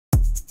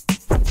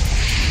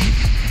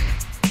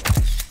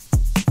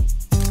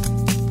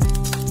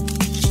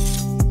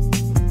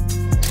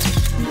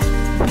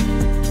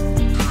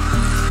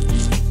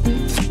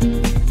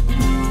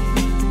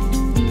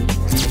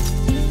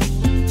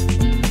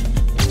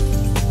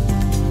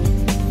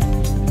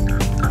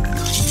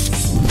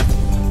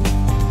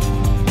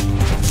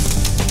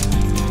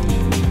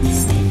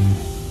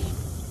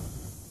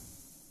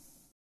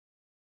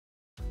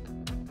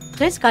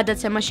დღეს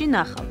გადაცემაში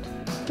ნახავთ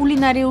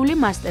კულინარიული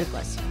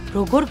მასტერკლასი.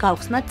 როგორ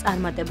გავხსნათ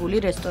წარმატებული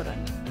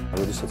რესტორანი.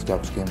 როდესაც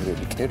გაქვს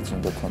გემრიელი კერძი,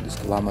 უნდა გქონდეს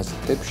ლამაზი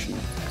თებში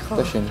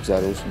და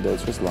შეფმზარეულს უნდა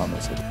ეწვეს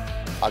ლამაზად.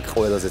 აქ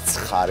ყველაზე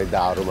ცხარე და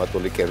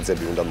არომატული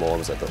კერძები უნდა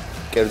მოვამზადოთ.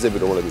 კერძები,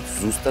 რომლებიც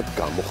ზუსტად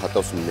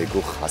გამოხატავს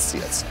მეგრულ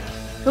ხასიათს.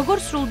 როგორ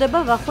სრულდება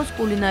ვახოს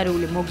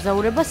კულინარიული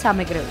მოგზაურობა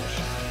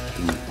სამეგრელოში.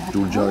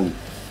 ჯურჯანი,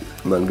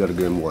 მან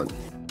გარგემოვანი.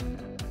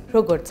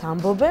 როგორც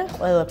ამბობენ,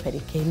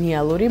 ყველაფერი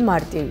გენიალური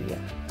მარტივია.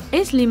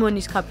 ეს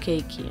ლიმონის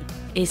ქაფქეიქია,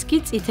 ეს კი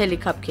წითელი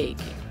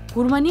ქაფქეიქი.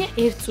 გურმანია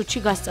ერთ წუთში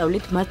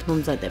გასწავლით მათ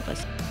მომზადებას.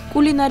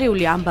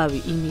 კულინარიული ამბავი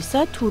იმისა,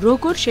 თუ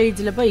როგორ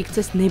შეიძლება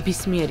იქცეს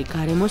ნებისმიერი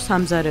გარემო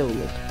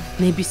სამზარეულოდ,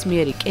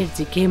 ნებისმიერი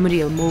კერძი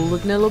გემრიელ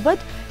მოულოდნელობად,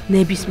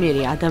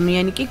 ნებისმიერი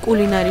ადამიანი კი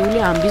კულინარიული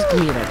ამბის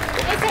გმირად.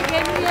 ესე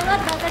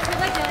გემრიელად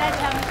გადაჭრება ჯერა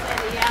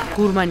ჩამოწერია.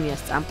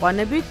 გურმანიას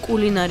წამყვანები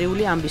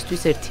კულინარიული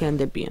ამბისთვის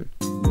ერთიანდებიან.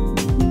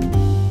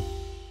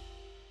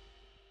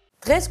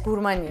 დღეს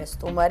გურმანიას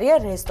სტუმარია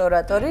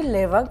რესტორატორი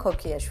ლევან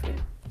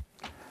ქოქიაშვილი.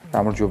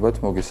 გამარჯობათ,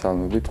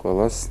 მოგესალმებით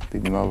ყველას,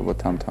 დიდი მადლობა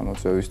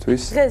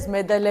თამთამოწვევისთვის. დღეს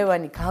მე და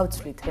ლევანი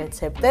გავცვლით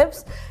რეცეპტებს.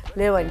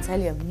 ლევანი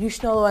ძალიან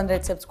მნიშვნელოვან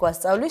რეცეპტს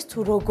გვასწავლის, თუ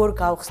როგორ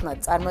გავხსნათ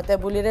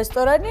წარმატებული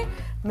რესტორანი.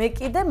 მე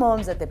კიდე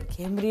მოვამზადებ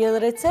გემრიელ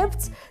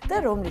რეცეპტს და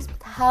რომლის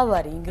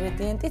მთავარი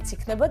ინგრედიენტიც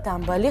იქნება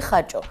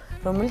დამბალხაჭო,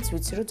 რომელიც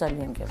ვიცი რომ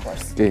ძალიან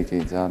გიყვარს. კი,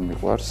 ძალიან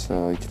მიყვარს.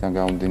 იქიდან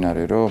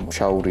გამომდინარე, რომ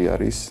შაური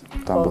არის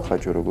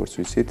დამბალხაჭო, როგორც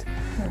ვიცით.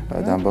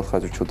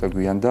 დამბალხაჭო ცოტა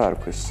გვიან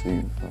დაარქვეს,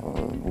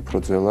 უფრო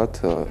ძველად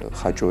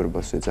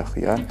ხაჭოერბას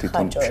ეძახიან,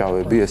 თვითონ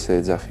შავები ესე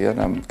ეძახიან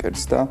ამ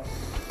კერძს და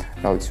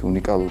რა ვიცი,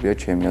 უნიკალურია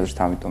ჩემი აზრით,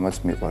 ამიტომაც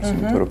მიყვარს,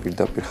 იმიტომ რომ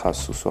პირდაპირ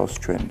ხაზს უსვავს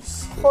ჩვენს.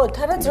 ხო,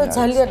 თანაც რა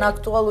ძალიან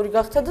აქტუალური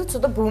გახდა და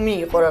ცოტა ბუმი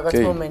იყო რაღაც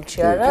მომენტში,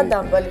 არა,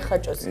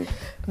 დამბალხაჭოს.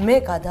 მე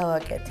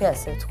გადავაკეთე,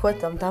 ასე ვთქვათ,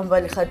 ამ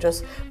დამბალხაჭოს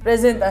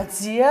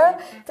პრეზენტაცია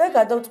და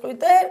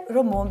გადავწყვიტე,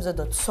 რომ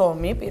მომზადოთ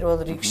სომი პირველ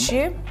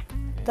რიგში.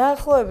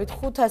 დაახლოებით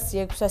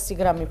 500-600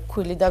 გრამი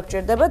ფქვილი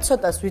დაგჭირდება,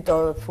 ცოტას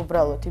ვიტოვებ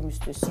უბრალოდ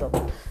იმისთვის, რომ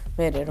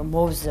მერე რომ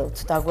მოვზელთ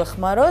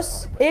დაგვეხმაროს.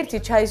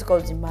 1 ჩაის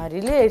კოვზი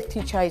მარილი,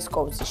 1 ჩაის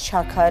კოვზი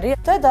შაქარი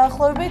და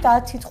დაახლოებით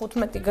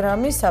 10-15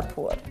 გრამი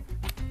საფუარი.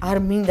 არ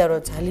მინდა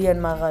რომ ძალიან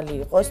მაღალი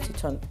იყოს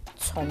თვითონ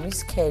ცომის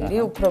ქელი,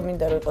 უფრო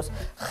მინდა რომ იყოს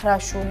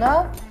ხრაშუნა,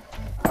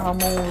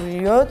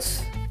 ამოურიოთ.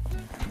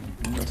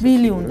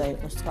 თბილი უნდა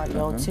იყოს წყალი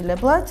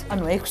აუცილებლად,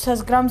 ანუ 600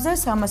 გრამზე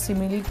 300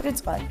 მილილიტრი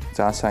წყალი.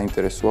 ძალიან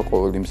საინტერესოა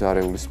ყოველი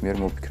მზარეულის მიერ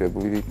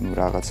მოფიქრებული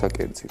რაღაცა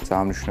კერძი.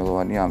 ძალიან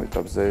მნიშვნელოვანია ამ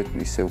ეტაპზე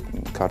ისევ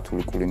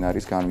ქართული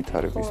კულინარიის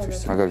განვითარებისთვის.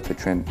 მაგალითად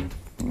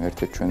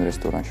ერთ-ერთ ჩვენ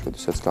რესტორანში,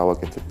 როდესაც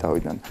გავაკეთეთ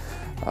თავიდან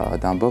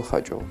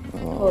დამბალხაჭო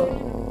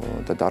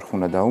და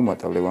დარხუნა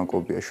დაუმატა ლევან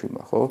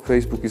კობიაშვილმა, ხო?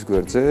 Facebook-ის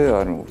გვერდზე,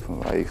 ანუ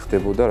აი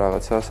ხდებოდა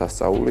რაღაცა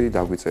სასწაული,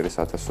 დაგვიწერეს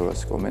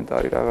 1200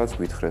 კომენტარი რაღაც,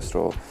 გითხრეს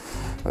რომ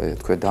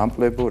თქვენ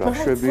დამპლებო, რა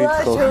შვებით,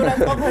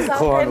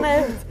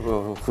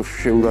 ხო,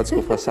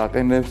 შეურაცხყოფას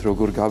აყენებთ,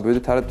 როგორ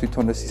გაბედეთ, არა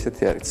თვითონ ეს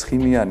ისეთი არის,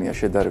 ცხიმიანია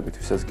შედარებით,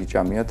 ვისაც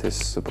გიჭამიათ ეს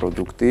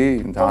პროდუქტი,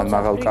 ძალიან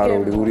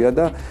მაღალკალორიულია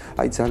და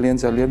აი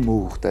ძალიან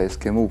მოუხდა ეს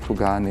გემო, უფრო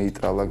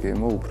გაანეიტრალა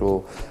გემო, უფრო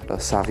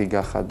საღი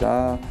გახადა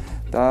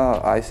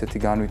და აი ესეთი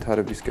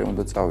განვითარებისკენ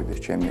უნდა წავიდეს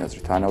ჩემი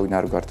აზრით. ანავინ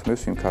არ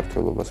გართმევს იმ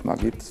ქართველობას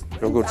მაგით,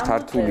 როგორც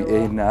ქართული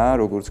ენა,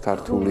 როგორც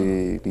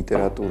ქართული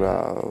ლიტერატურა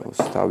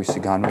თავისი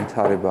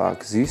განვითარება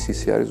აგზის,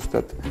 ისე არის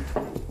ზუსტად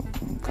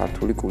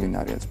ქართული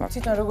კულინარიაც მაგ.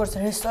 თვითონ როგორც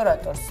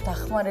რესტორატორს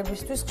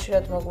დახმარებისთვის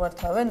ხშირად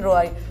მოგმართავენ, რომ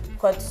აი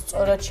თქვათ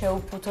სწორად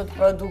შეუფუთოთ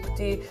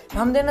პროდუქტი,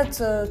 რამდენად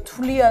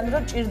თვლიან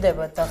რომ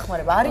ჭირდებათ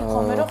დახმარება. არის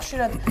ხოლმე რომ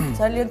ხშირად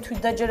ძალიან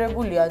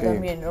თვითდაჯერებული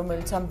ადამიანი,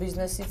 რომელიც ამ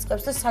ბიზნესს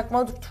იწყებს და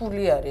საკმაოდ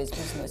რთული არის ეს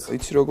ბიზნესი.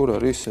 იცი როგორ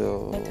არის?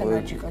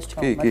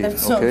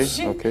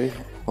 ოკეი.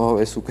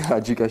 ეს უკვე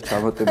აჯიკას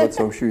ჩამატება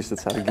ცომში,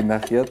 ვისაც არ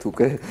გინახიათ,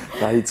 უკვე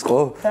დაიწყო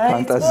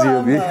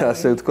ფანტაზიები,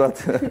 ასე ვთქვათ.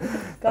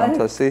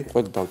 ფანტაზი.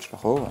 ყველა დავჭრა,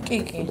 ხო? კი,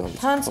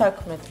 თან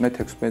საქმე. მე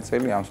 16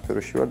 წელი ამ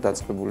სფეროში ვარ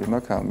დაწყებული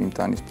მაქვს ამ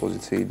იმტანის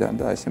პოზიციიდან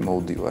და ესე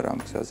მოვდივარ ამ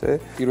გზაზე.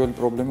 პირველი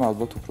პრობლემა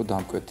ალბათ უფრო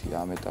დამკვეთია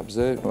ამ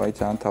ეტაპზე. აი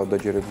ძალიან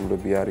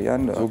თავდაჯერებულები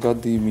არიან.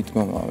 ზოგადი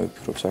მიტყვა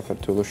ვფიქრობ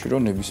საქართველოში,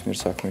 რომ ნებისმიერ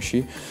საქმეში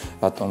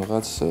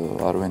ბატონღაც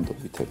არ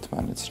ვენდობით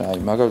ერთმანეთს რა. აი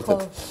მაგალითად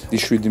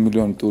 7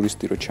 მილიონი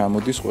ტურისტი რო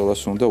ჩამოდის,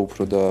 ყველას უნდა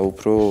უფრო და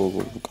უფრო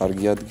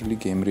კარგი ადგილი,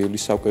 გემრიელი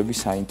საკვები,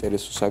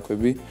 საინტერესო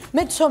საკვები.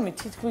 მე ცომი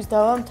თითქმის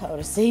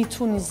დავამთავრე,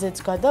 ზეითუნისზეც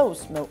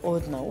გადაусმევ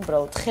ოდნავ,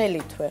 უბრალოდ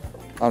ხელითვე.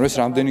 ანუ ეს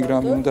რამდენი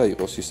გრამი უნდა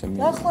იყოს ისე?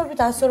 დაახლოებით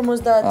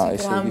 150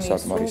 გრამი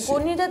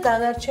სულგუნი და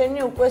დანარჩენი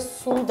უკვე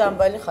სულ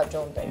დამბალხაჭო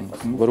უნდა იყოს.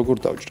 როგორ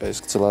დავჭრა ეს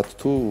გძლად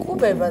თუ?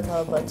 კუბებად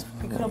ალბათ.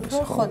 ვფიქრობ,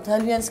 რომ ხო,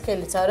 ძალიან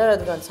სკელიც არა,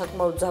 რადგან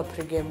საკმაოდ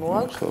ძაფრი გემო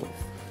აქვს.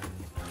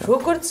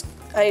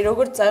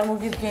 როგორც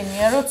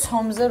წარმოგიდგენია, რომ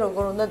ცომზე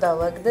როგორ უნდა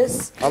დავაგდეს?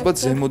 ალბათ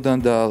ზემოდან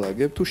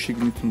დაალაგებ თუ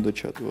შიგნით უნდა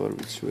ჩადო, არ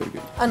ვიცი, ვერ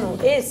გეტყვი. ანუ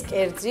ეს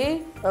კერძი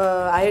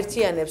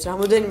აერთიანებს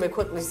რამოდენიმე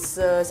ქვეყნის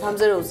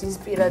სამზარეულოს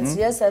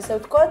ინსპირაციას, ასე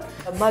ვთქვათ,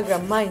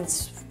 მაგრამ მაინც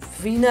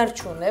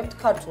ვინარჩუნებთ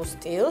ქართულ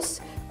სტილს,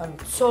 ანუ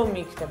ცომი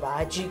იქნება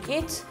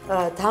აჯიკით,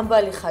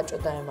 დამბალხაჭო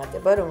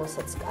დაემატება,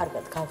 რომელსაც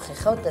კარგად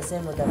გავხეხავთ და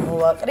ზემოდან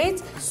მოვაყრით,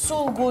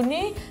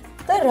 სულგუნი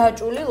და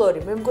რაჭული ლორი.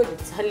 მე მგონი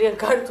ძალიან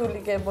ქართული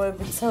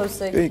გემოებით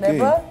სავსე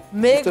იქნება.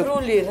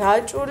 მეგრული,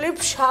 რაჭული,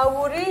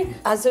 ფშავური,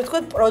 ასე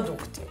ვთქვათ,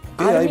 პროდუქტი.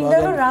 არ მინდა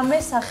რომ რამე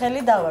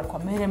სახელი დავარქვა,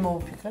 მე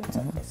მოვიფიქრებ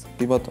სახეს.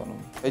 კი ბატონო.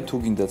 აი თუ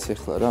გინდაც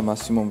ახლა რა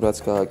მაქსიმუმ რაც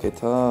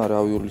გააკეთა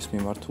რავიოლის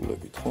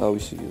მიმართულებით, ხო?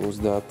 თავისი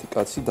 30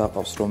 კაცი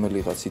დაყავს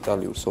რომელიღაც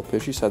იტალიურ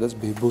სოფელში, სადაც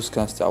ბებოს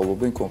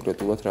განსწავლობენ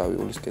კონკრეტულად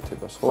რავიოლის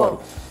კეთებას, ხო?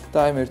 და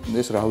აი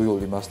ეს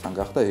რავიოლი მასთან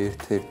გახდა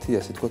ერთ-ერთი,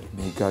 ასე ვთქვათ,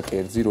 მეგა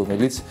კერძი,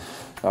 რომელიც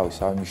რავი,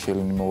 სამი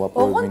მიშელინი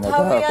მოვაპოვებინა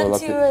და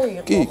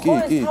ყველაფერი. კი.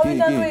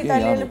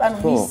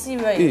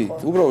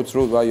 უბრალოდ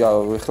რომ აი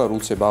ახლა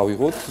რუცებ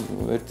ავიღოთ,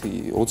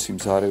 ერთი 20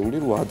 მზარეული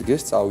რო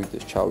ადგეს,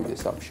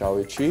 წავიდეს ამ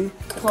შავეთში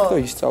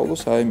და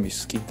ისწავლოს აი მის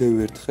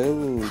კიდევ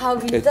ერთხელ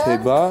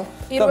კეთება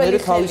და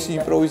მე თავისი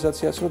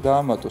იმპროვიზაციას რო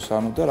დაამატოს,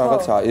 ანუ და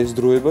რაღაცა ეს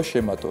დროება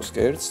შემატოს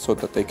კერძს,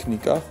 ცოტა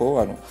ტექნიკა, ხო,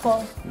 ანუ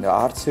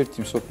არც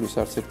ერთი მსოფლიოს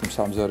არც ერთი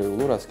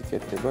სამზარეულო, რაც კი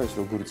კეთდება, ეს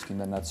როგორიც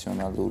გინდა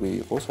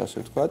ნაციონალური იყოს,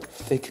 ასე ვთქვათ,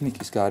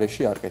 ტექნიკის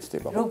გარეშე არ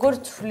კეთდება. როგორ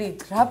თვლით,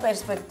 რა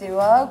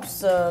პერსპექტივა აქვს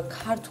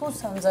ქართულ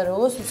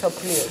სამზარეულოს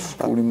მსოფლიოში?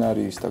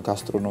 კულინარიის და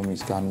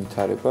გასტრონომიის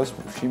განვითარებას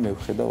მე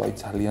ვხედავ აი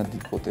ძალიან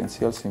დიდ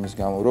პოტენციალს იმის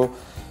გამო, რომ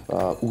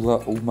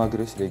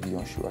უმაგრეს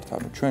რეგიონში ვართ.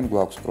 ანუ ჩვენ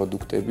გვაქვს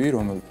პროდუქტები,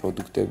 რომელი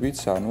პროდუქტებიც,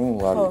 ანუ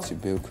არ ვიცი,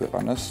 ბევრ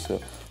ქვეყანას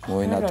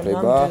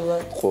მოენატრება,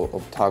 ხო,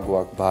 თა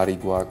გვაქვს, ბარი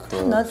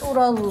გვაქვს.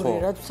 ნატურალური,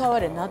 რაც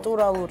თავარი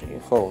ნატურალურია.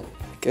 ხო.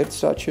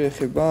 კერძს რაც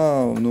შეეხება,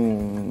 ну,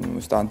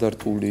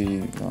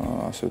 სტანდარტული,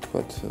 ასე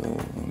ვთქვათ,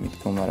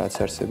 მიდგომა რაც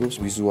არსებობს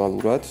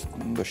ვიზუალურად,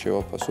 უნდა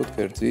შევაფასოთ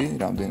კერძი,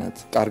 რამდენად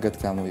კარგად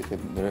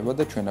გამოიყენება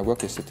და ჩვენ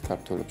აგვაქვს ესეთი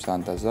ქართველებს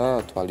ანდაზა,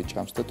 თვალი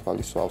ჭამს და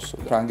თვალი სვავსო.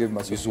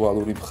 ფრანგებმაც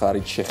ვიზუალური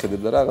მხარით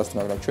შეხედებდა რაღაც,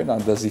 მაგრამ ჩვენ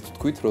ანდაზით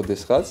ვთქვით,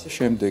 როდესღაც.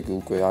 შემდეგ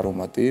უკვე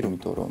არომატი,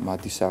 იმიტომ რომ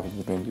მათი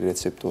საღმრელი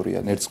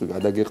რეცეპტორია, ნერწყვი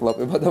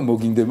გადაგეყლაპება და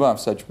მოგინდება ამ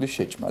საჭმლის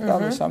შეჭმა. და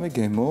მესამე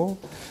გემო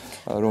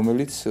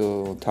რომელიც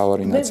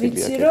თავარი ნაწილია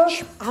კერძში. მე ვიცი რომ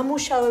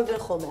ამუშავებენ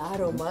ხოლმე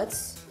არომატს,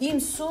 იმ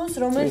სუნს,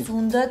 რომელიც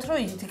უნდათ რომ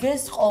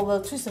იდგეს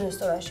ყოველთვის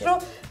რესტორანში, რომ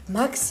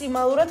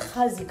მაქსიმალურად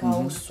ხაზი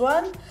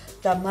გაუსვან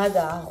და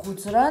მადა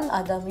აღუძრან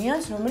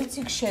ადამიანს, რომელიც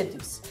იქ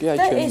შედის.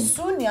 და ეს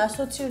სუნი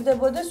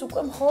ასოცირდებოდეს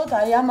უკვე მხოლოდ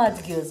აი ამ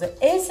ადგილზე.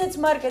 ესეც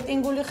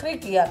მარკეტინგული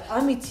ხრიკია.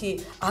 ამითი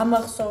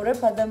ამახსოვრებ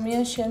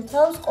ადამიანს შენ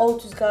თავს,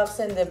 ყოველთვის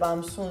გაახსენდება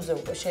ამ სუნზე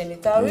უკვე შენი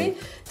თავი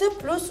და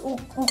პლუს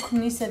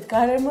უქმნისეთ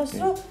გარემოს,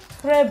 რომ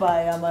ფრება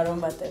აი ამ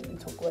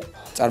არომატებით უკვე.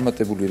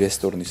 წარმატებული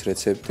რესტორნის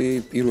რეცეპტი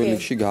პირველ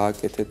რიგში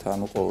გააკეთეთ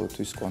ანუ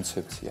ყოველთვის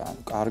კონცეფცია,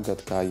 ანუ კარგად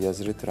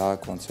გაიაზრეთ რა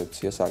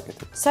კონცეფციას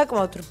აკეთებთ.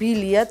 საკმაოდ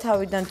რბილია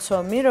თავიდან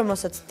ცომი,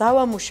 რომელსაც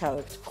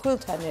დავამუშავებთ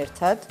ფხვილთან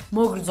ერთად,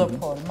 მოგრძო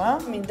ფორმა.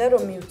 მინდა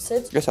რომ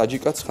მივცეთ. ეს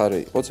აჯიკა ცხარე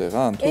იყო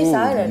წეღან თუ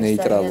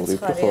ნეიტრალური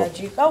ხო? ეს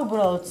აჯიკა,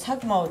 უბრალოდ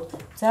საკმაოდ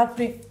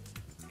ძაფრი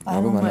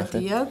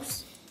არომატი აქვს.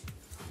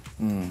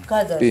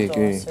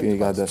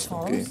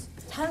 გადასწროს. კი.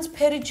 თანს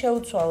ფერი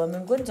შეუცვალა, მე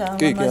მგონი ძალიან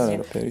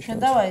ლამაზია.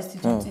 შედავა ეს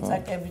თვითონ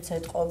წიწაკებიც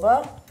ეთყობა.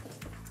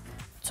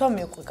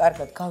 ცომი უკვე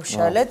კარგად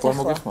გავშალეთ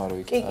ახლა.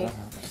 კი.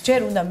 ჯერ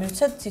უნდა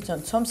მივცეთ თვითონ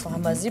ცომს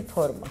ლამაზი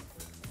ფორმა.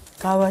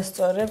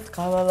 გავასწორებთ,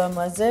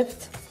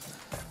 გავალამაზებთ.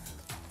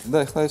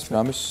 და ახლა ეს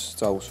რამეს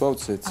წავუსვავთ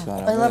ზეც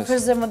არა?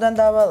 ყველაფერს ზემოდან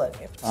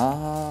დავალაგებთ.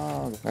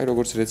 აი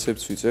როგორც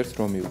რეცეპტს ვიწერთ,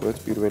 რომ მივყვეთ,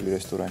 პირველი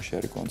რესტორანში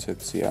არის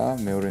კონცეფცია,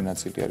 მეორე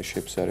ნაწილი არის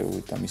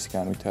შეფმზარეულით და მისი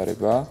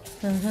განვითარება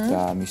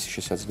და მისი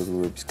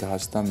შესაძლებლობების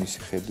გაზრდა, მისი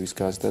ხედვის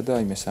გაზრდა და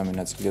აი მესამე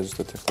ნაწილია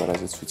ზუსტად ახლა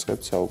რაზეც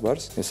ვიწყებთ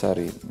საუბარს. ეს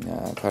არის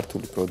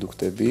ქართული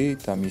პროდუქტები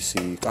და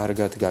მისი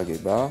კარგად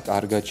გაგება,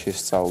 კარგად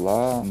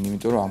შესწავლა,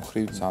 იმიტომ რომ ამ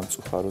ხრივ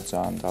სამწუხარო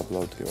ძალიან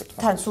დაბლავდი ვარ.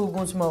 თან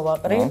სულგუნს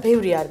მოვაყრი,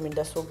 ბევრი არ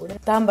მინდა სულგუნი.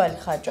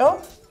 დამბალხაჭო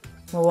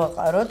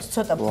მოვაყაროთ,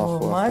 ცოტა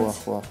ფორმად.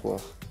 ხო.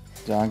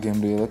 ძალიან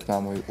გემრიელად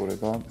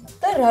გამოიყურება.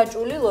 და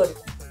რაჭული ლორი.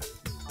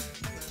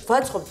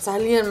 ვაწყობ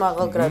ძალიან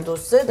მაღალ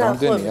გრადუსზე,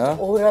 დაახლოებით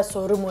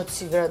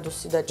 240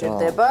 გრადუსი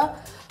დაჭირდება.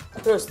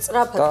 რომ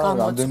სწრაფად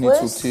გამოწყვეს. რამდენი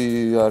წუთი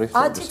არის?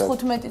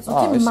 10-15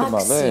 წუთი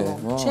მაქსიმუმ.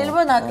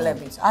 შეიძლება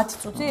ნაკლებიც 10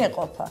 წუთი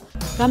ეყოფა.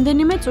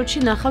 რამდენიმე წუთში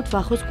ნახავთ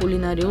ვახოს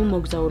კულინარიულ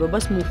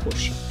მოგზაურობას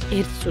მუხურში.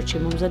 1 წუთში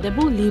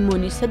მომზადებულ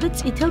ლიმონისა და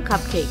წითელ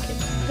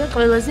ქაფქეიქებს და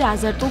ყველაზე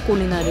აზარტულ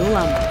კულინარიულ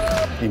ამბავს.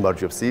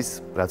 იმარჯვებს ის,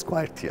 რაც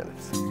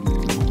გვაერთიანებს.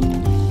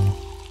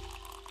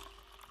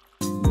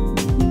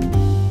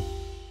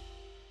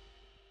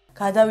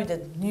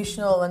 გადავიდეთ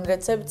მნიშვნელოვან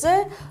რეცეპტზე,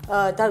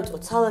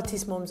 დავიწყოთ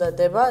სალათის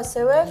მომზადება,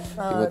 ასევე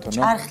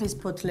ჭარხლის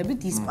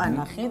ფოთლებით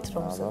ისპანახით,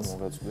 რომელსაც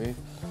მოგაწვი.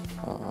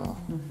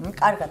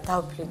 კარგად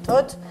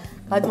დავფლითოთ,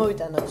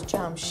 გადმოვიტანოთ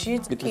ჯამში.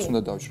 კიტრის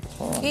უნდა დავჭროთ,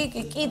 ხო? კი,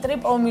 კიტრი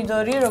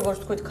პომიდორი, როგორც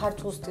თქვით,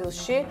 ქართულ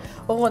სტილში.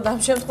 ოღონდ ამ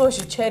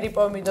შემთხვევაში ჩერი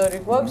პომიდორი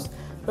გვაქვს,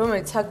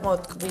 რომელიც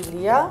საკმაოდ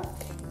ტკბილია.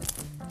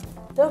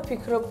 და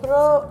ვფიქრობ,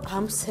 რომ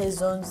ამ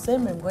სეზონზე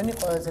მე მგონი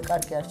ყველაზე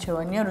კარგი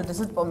არჩევანია,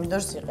 როდესაც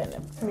პომიდორს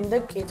იყენებ. მინდა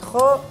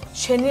გკითხო,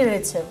 შენი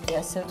რეცეპტი,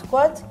 ასე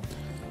ვთქვათ,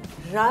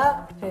 რა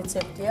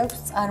რეცეპტი აქვს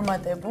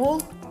წარმატებულ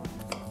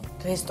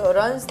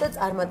რესტორანს და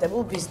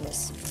წარმატებულ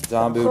ბიზნესს.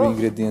 ძალიან ბევრი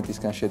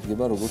ინგრედიენტისგან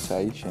შედგება, როგორც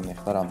აი შენ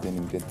ახლა რამდენი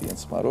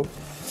ინგრედიენტს ხმარო.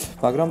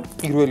 მაგრამ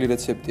პირველი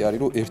რეცეპტი არის,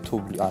 რომ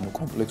ერთობლივ, ანუ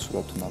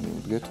კომპლექსურად უნდა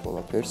მივუდგეთ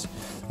ყველაფერს,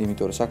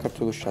 იმიტომ რომ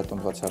საქართველოში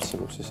რატომღაც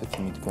არსებობს ესეთი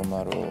მიდგომა,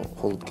 რომ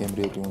მხოლოდ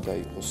გემრიელი უნდა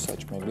იყოს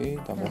საჭმელი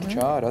და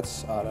მოხჭა, რაც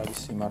არ არის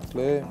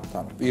სიმართლე.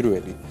 ანუ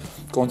პირველი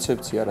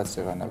კონცეფცია, რაც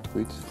ეგანა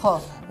ვთქვით. ხო.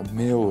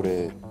 მეორე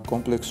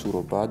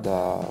კომპლექსურობა და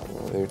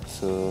ერთ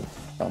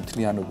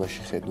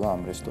მთლიანობაში ხედვა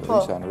ამ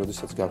რესტორანის, ანუ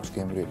როდესაც გაქვს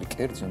გემრიელი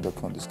კერძი, უნდა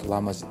გქონდეს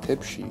ლამაზი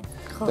თეფში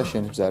და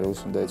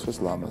შეფმზარეულს უნდა ეცვას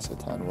ლამაზად.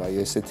 ანუ აი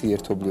ესეთი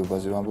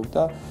ერთობლიობაზე ვამბობ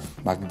და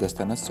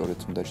მაგიდასთანაც სწორედ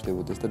უნდა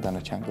ჯდებოდეს და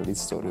დანარჩენგლიც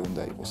სწორი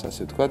უნდა იყოს,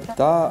 ასე ვთქვათ.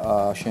 და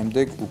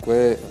შემდეგ უკვე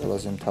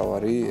ყველაზე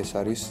მთავარი ეს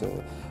არის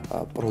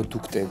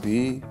პროდუქტები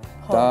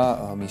და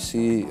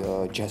მისი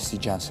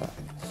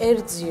ჯანსაღი.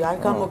 ერთზი არ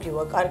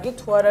გამოგივა კარგი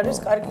თუ არ არის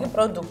კარგი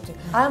პროდუქტი.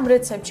 ამ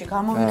რეცეპტში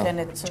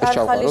გამოვიყენეთ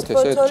ჭარხალის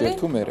ფოთოლი,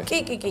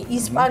 კი,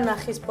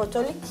 ისპანახის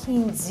ფოთოლი,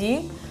 ქინძი,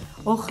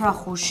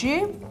 ოხრახუში,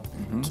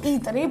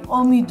 კიტრი,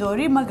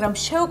 პომიდორი, მაგრამ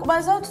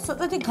შევკმაზავთ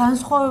ცოტათი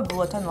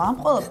განსხვავებულად, ანუ ამ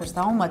ყველაფერს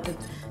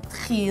დავუმატებთ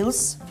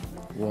თხილს.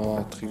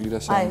 თხილი რა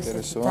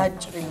საინტერესოა.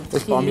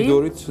 ეს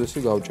პომიდორიც ესე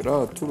გავჭრა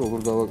თუ როგორ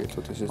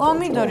გავაკეთოთ ეს?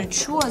 პომიდორით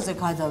შუაზე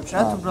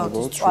გადავჭრათ,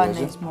 უბრალოდ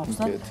წვანეს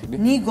მოხსნათ.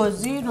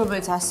 ნიგოზი,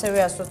 რომელიც ასევე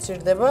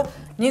ასოცირდება,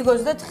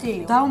 ნიგოზი და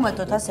თხილი.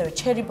 დავუმატოთ ასევე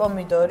ჩერი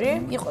პომიდორი,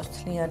 იყოს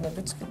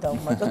თლიანებიც კი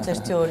დავუმატოთ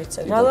 1-2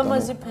 წელი. რა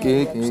ლამაზი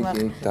ფერი აქვს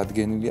ნახე.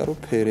 დადგენილია რომ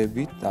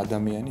ფერები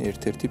ადამიანი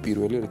ერთ-ერთი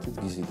პირველი რითიც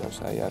გიზიდავს.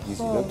 აი არ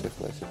გიზიდავთ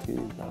ახლა ესეთი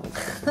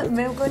რაღაცა.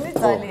 მე მგონი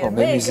ძალიან.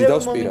 მე ეგრევე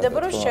მომიდება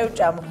რომ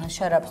შევჭამ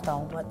შარაპს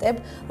დავუმატებ,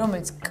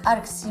 რომელიც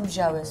კარგ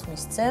სიმჟავეს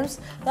მისცემს.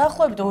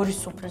 დაახლოებით 2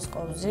 სუფრის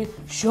ყოფზი,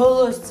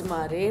 ჟოლოს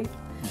ძმარი,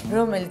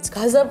 რომელიც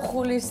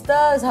გაზაფხულის და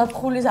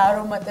ზაფხულის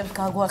არომატებს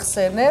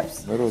გაგვახსენებს.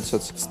 მე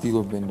როდესაც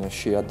ცდილობენ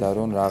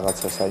შეადარონ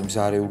რაღაცას, აი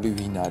მზარეული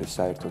ვინ არის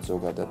საერთოდ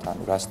ზოგადად,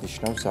 ანუ რას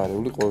ნიშნავს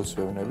მზარეული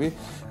ყოველწლევნები,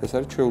 ეს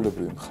არის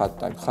ჩვეულებრივი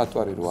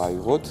ხატვარი რო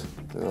აიღოთ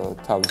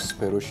თავის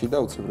სფეროში და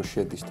უცებ რო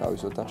შედის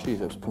თავის ოთახში,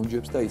 იღებს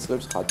ფუნჯებს და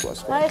იწყებს ხატვას.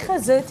 აი ხა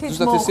ზეთით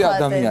ზუსტად ესე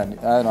ადამიანი,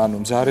 ანუ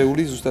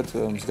მზარეული ზუსტად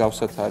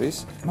მსგავსად არის,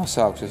 მასა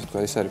აქვს ესე თქვა,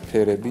 ეს არის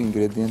ფერები,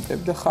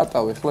 ინგრედიენტები და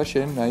ხატავ ახლა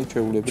შენ აი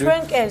ჩვეულებრივი.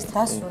 ჩვენ კერძს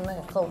დასვნა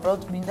ახლა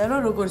უბრალოდ მინდა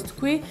რომ როგორც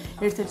თქვი,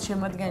 ერთ-ერთი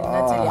შემადგენელი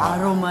ნაწილი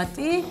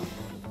არომატი,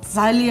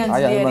 ძალიან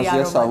ძლიერი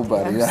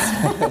არომატი.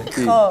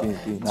 კი.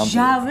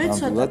 ჟავე,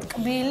 ცოტა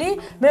ტკბილი,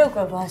 მე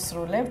უკვე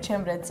ვასრულებ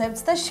ჩემ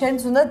რეცეპტს და შენც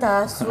უნდა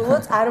დაასრულო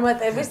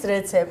წარმატების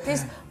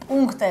რეცეპტის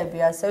პუნქტები,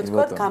 ასე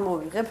ვთქვათ,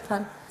 გამოვიღებ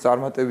თან.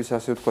 წარმატების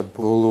ასე ვთქვათ,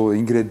 ბოლო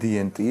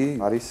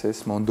ინგრედიენტი არის ეს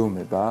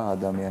მონდომება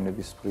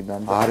ადამიანების მხრიდან.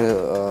 არ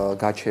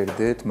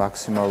გაჩერდეთ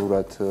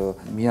მაქსიმალურად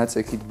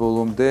მიაწექით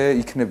ბოლომდე,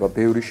 იქნება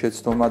ბევრი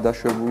შეცდომა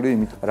დაშვებული,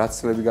 იმით რაც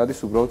წლები გადის,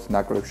 უბრალოდ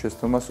ნაკლებ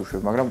შეცდომას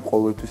უშვებ, მაგრამ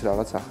ყოველთვის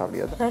რაღაც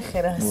ახალია და.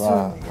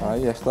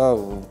 აი, ახლა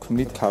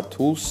ვქმნით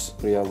ქართულს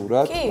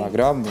რეალურად,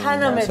 მაგრამ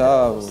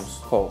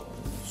ხო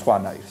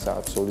სხვანაირ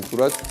რაღაც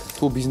სოლიდურად.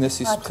 თუ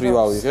ბიზნესის მხრივ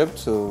ავიღებთ,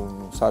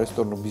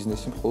 სარესტორნო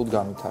ბიზნესი მხოლოდ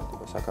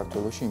განვითარდება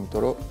საქართველოში,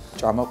 იმიტომ რომ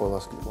ჭამა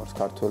ყველას გიყვარს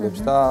ქართველებს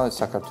და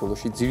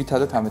საქართველოში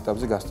ძირითადად ამ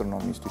ეტაპზე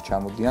გასტრონომიისთვის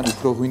ჩამოდიან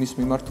უფრო ღვინის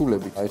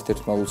მიმართულებით.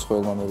 ერთ-ერთმა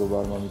უცხოელმა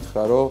მეგობარმა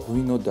მითხრა, რომ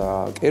ღვინო და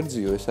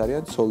კერძიო ეს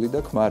არიან ცოლი და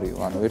ქმარიო,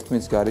 ანუ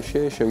ერთმანეთის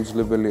გარეშე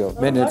შეუძლებელია.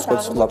 მე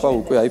ნერწყვეტს ხლაპა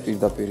უკვე აი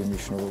პირდაპირი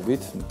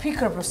მნიშვნელობით.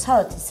 ფიქრობ, რომ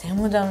სალათი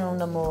ზემოდან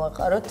უნდა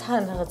მოვაყარო,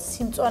 თან რაღაც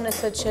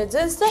სიმწვანესაც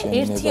შეძენს და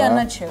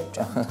ერთიანად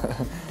შევჭამ.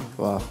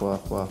 ვახ,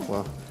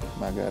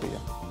 მაგარია.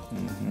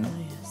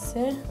 აი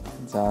ასე.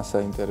 ძალიან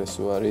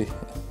საინტერესო არის.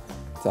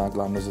 ძალიან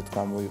გლამაზად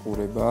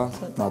გამოიყურება.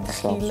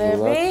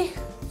 მადლობა.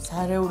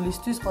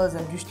 ზარეულისთვის ყველაზე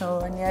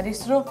მნიშვნელოვანი არის,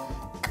 რომ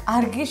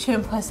კარგი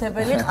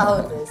შემფასებელი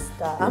ყავდეს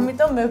და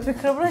ამიტომ მე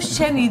ვფიქრობ, რომ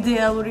შენ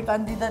იდეალური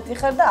კანდიდატი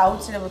ხარ და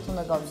აუცილებლად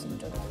უნდა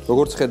გავზინჯოთ.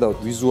 როგორც ხედავთ,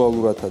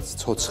 ვიზუალურადაც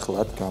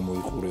ცოცხლად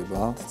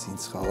გამოიყურება,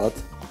 წინცხალად.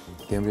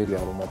 გემრიელი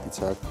არომატიც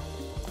აქვს.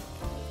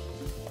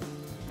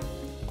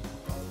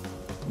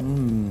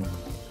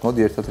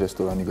 მოდი ერთად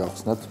რესტორანი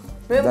გავხსნათ.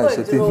 მე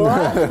მგონი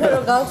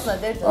რომ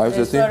გავხსნათ ერთად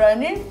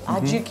რესტორანი,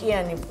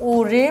 აჯიკიანი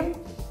პური,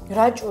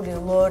 რაჭული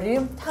ლორი,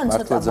 თან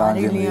ცოტა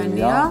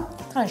მარილიანია,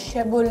 თან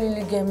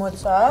შებოლილი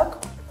გემოცა აქვს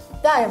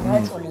და აი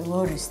რაჭული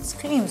ლორის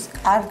ცხიმს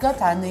კარგად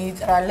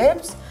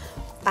ანეიტრალებს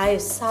აი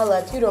ეს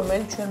სალათი,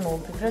 რომელიც ჩვენ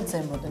მოვიფიქრეთ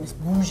ზემოდან, ეს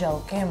მომჟავ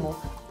გემო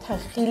თან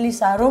ხილის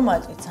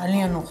არომატი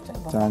ძალიან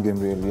უხდება. ძალიან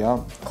გემრიელია.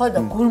 ხო და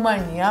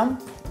გურმანია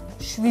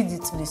 7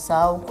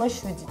 წლისაა უკვე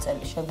 7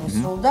 წელი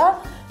შეგვისრულდა.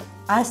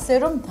 ასე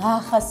რომ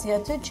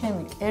დაახასიათეთ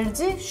ჩემი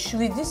კერძი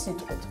 7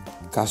 სიტყვით.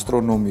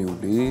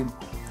 გასტრონომიული,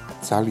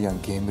 ძალიან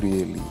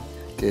გემრიელი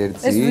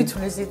კერძი. ეს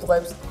ვითვლი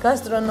სიტყვებს.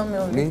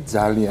 გასტრონომიული,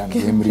 ძალიან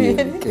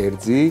გემრიელი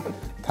კერძი,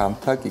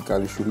 თამთა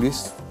კიკალიშვილის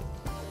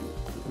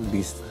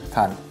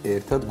თან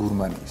ერთად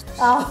გურმანიისთვის.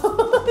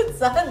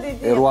 ძალიან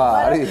დიდი. ერვა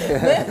არის.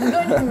 მე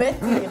მგონი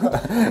მეტი იყო.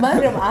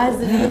 მაგრამ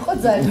აზრი იყო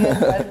ძალიან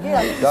კარგი.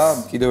 და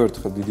კიდევ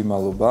ერთხელ დიდი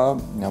მადლობა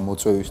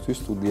მოწვევისთვის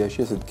სტუდიაში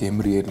ესეთ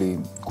გემრიელი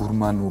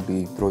გურმანული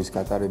დროის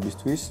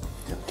გატარებისთვის.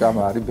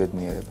 ჭამა არის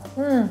ბედნიერება.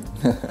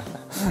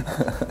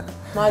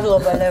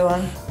 მადლობა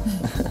ლევან.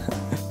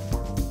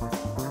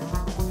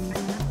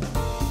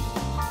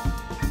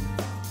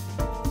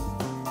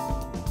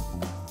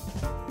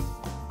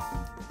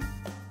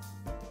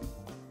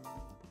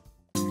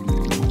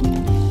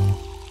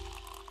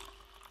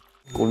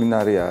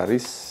 კულინარია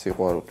არის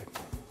სიყვარული.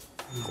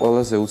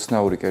 ყველაზე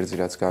უცნაური კერძი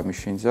რაც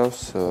გამიშინძავს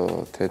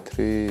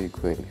თეთრი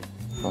გველი,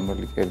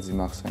 რომელი კერძი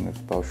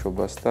მახსენებს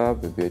ბავშვობას და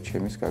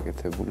ბებიაჩემის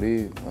გაკეთებული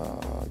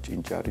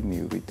ჭინჭარი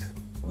ნიურით.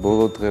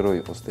 ბოლო დღე რო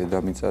იყოს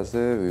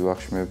დედამიწაზე,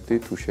 ვივახშმებდი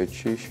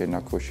თუშეთში,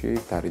 შენაქოში,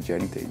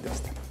 დარეჯანი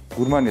დეიდასთან.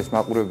 გურმანიას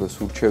მაყურებელს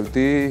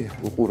ურჩევდი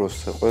უყუროს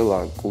ყველა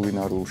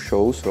კულინარულ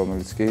შოუს,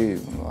 რომელიც კი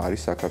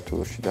არის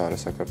საქართველოში და არა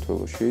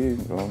საქართველოში,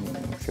 რომ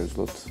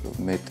შევძლოთ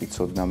მეტი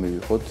ცოდნა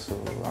მივიღოთ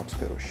ამ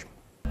სფეროში.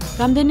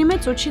 რამდენიმე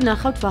წუთში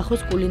ნახავთ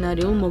ვახოს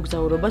კულინარიულ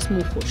მოგზაურობას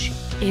მუხურში.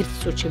 ერთ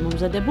წუთში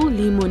მომზადებულ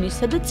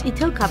ლიმონისა და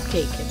წითელ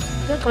ქაფქეიქებს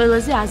და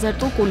ყველაზე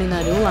აზარტულ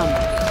კულინარიულ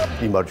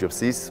ამბავს. იმარჯვებს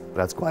ის,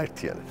 რაც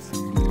გვაერთიანებს.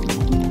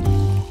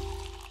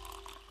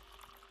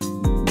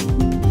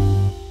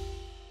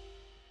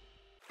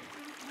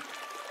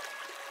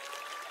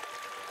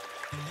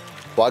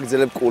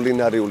 ვაგრძელებ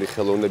კულინარიული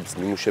ხელოვნების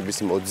ნიმუშების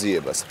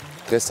მოძიებას.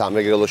 დღეს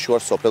სამეგრელოში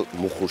ვარ, სოფელ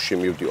მუხურში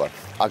მივდივარ.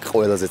 აქ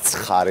ყველაზე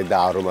ცხარე და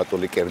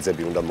არომატული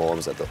კერძები უნდა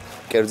მოვამზადო.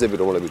 კერძები,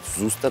 რომლებიც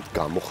ზუსტად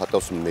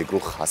გამოხატავს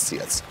მეგრულ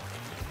ხასიათს.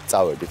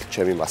 წავედით,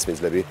 ჩემი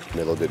მასპინძლები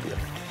მელოდებიან.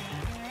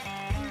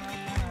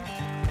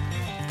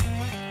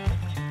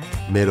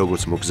 მე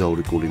როგორც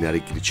მოგზაური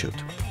კულინარი გირჩევთ.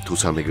 თუ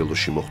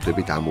სამეგრელოში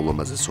მოხვდებით, ამ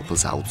ულამაზე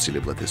სოფელს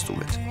აუცილებლად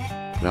ესტუმრეთ.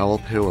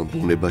 მრავალფეროვან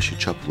ბუნებაში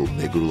ჩაფლულ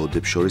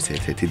მეგრულოდებს შორის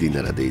ერთ-ერთი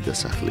დინარადეი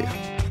დასახლია.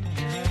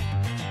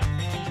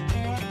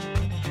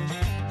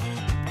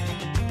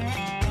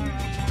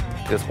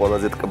 ეს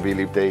ყველაზე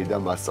ტკბილი დეი და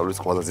მასწავლის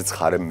ყველაზე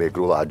ცხარე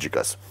მეგრულ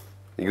აჯიკას.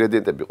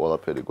 ინგრედიენტები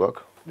ყველაფერი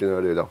გვაქვს.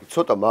 დინარადეი და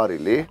ცოტა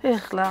მარილი.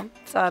 ეხლა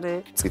წარე.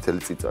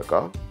 წითელი წიწაკა,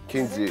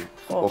 ქინძი,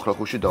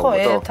 ოხრახუში დავუმატო.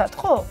 ხო, ერთად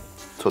ხო?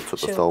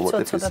 ცოტა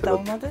დავუმატეთ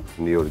ისე.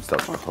 ნიორიც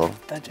დავჭერ, ხო?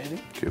 დაჭერი.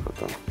 კი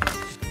ბატონო.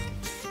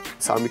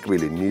 სამი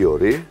კვილი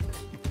ნიორი.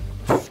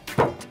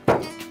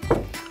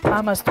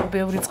 ამას თუ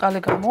ბევრი წყალი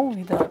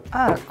გამოუვიდა,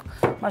 აქ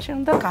მაშინ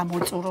უნდა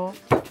გამოწურო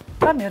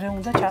და მერე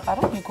უნდა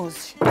ჩაყარო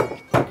ნიგოზში.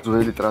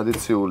 ძველი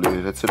ტრადიციული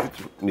რეცეპტით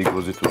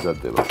ნიგოზით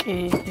უზადდება. კი,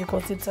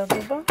 ნიგოზით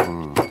უზადდება.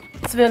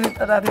 ძველი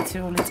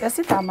ტრადიციული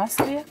წესით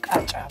ამასია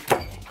კაჭაბი.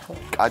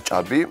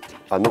 კაჭაბი,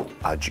 ანუ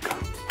აჯიკა.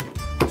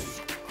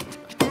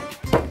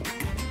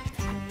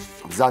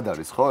 მზად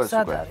არის ხო ეს უკვე?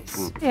 მზად არის.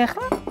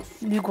 ეხლა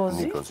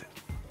ნიგოზი. ნიგოზი.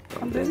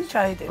 ამდენი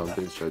ჩაიდება.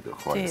 ამდენი ჩაიდება,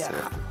 ხო ესე.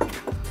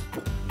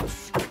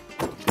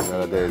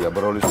 და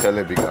ბროლის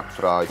ხელები გაქვს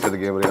რა, ისეთ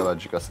გემრიელ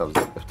აჯიკას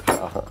ამზადებთ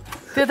რა.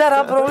 დედა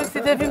რა ბროლის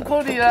თითები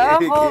მქონია,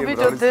 ხო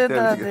ბიჭო,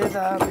 დედა.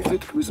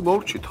 თითქმის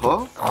მოვრჩით, ხო?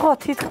 ხო,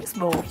 თითქმის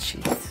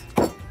მოვრჩით.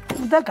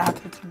 უნდა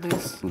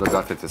გათეთდეს. უნდა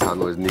გათეთდეს,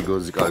 ანუ ეს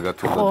ნიგოზი კარგად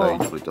უნდა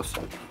დაიჭრიტოს.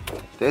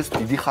 და ეს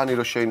დიდი ხანი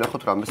რო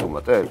შეინახოთ, რამეს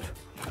უმატებთ?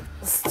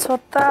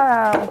 ცოტა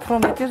უფრო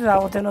მეტი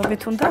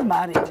რაოდენობით უნდა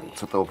მარილი.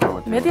 ცოტა უფრო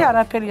მეტი. მეტი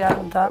არაფერი არ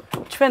უნდა.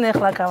 ჩვენ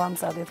ეხლა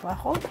გავამზადეთ,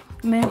 ხო?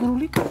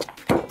 მეგრული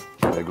კაჭაბი.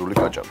 მეგრული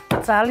კაჭაბი.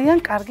 ძალიან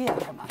კარგი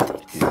არომატი.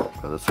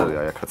 გადაცალი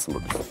აი აქაც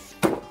მოდის.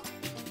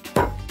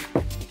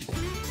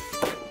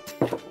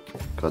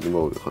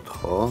 გადმოვიხოთ,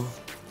 ხო?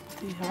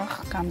 დიახ,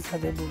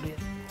 გამზადებულია.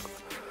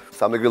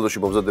 სამეგრელოში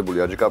მომზადებული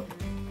აჯიკა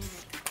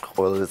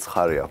ყველაზე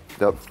ცხარეა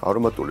და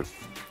არომატული.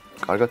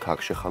 კარგად აქ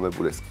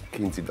შეხამებული ეს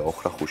ქინძი და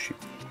ოხრახუში.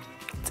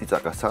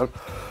 წიწაკასთან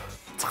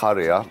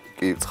ცხარეა,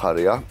 კი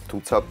ცხარეა,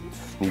 თუმცა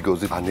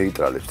ნიგოზი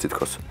ანეიტრალებს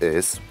თითქოს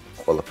ეს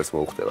ყველაფერს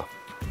მოუხდება.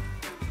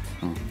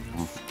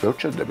 ვერ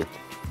ჩერდები.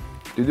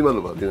 დიდი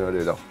მადლობა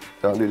დინარადეი და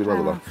ძალიან დიდი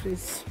მადლობა.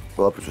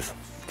 ყველაფერთვის.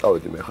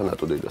 წავედი მე ხა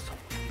ნატო დეიდასთან.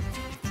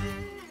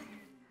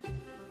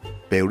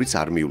 ბევრიც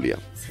არ მიულია.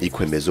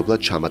 იქვე მეზობლად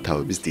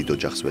ჩამათავების დიდ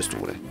ოჯახს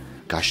ვესტუმრე.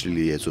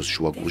 გაშლილი ეზოს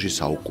შუაგულში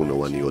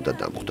საუკუნოვანი ოდა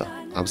დამხვდა.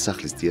 ამ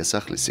სახლის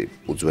დიასახლისი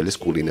უძველეს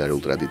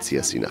კულინარიულ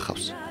ტრადიციას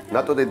ინახავს.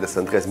 ნატო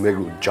დეიდასთან დღეს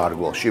მეგრულ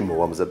ჯარგვალში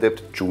მოვამზადებთ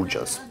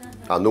ჯურჯანს,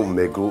 ანუ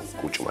მეგრულ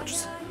კუჭმაჭს.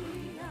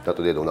 ნატო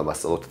დეიდა უნდა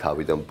მასწავლოთ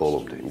თავიდან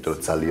ბოლომდე, იმიტომ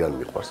რომ ძალიან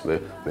მიყვარს მე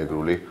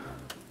მეგრული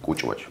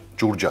კუჭმაჭი,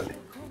 ჯურჯანი.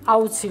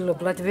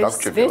 აუცილებლად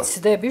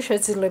ვეცდები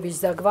შეძლების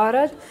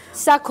დაგვარად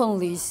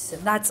საქონლის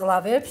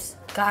ნაწლავებს,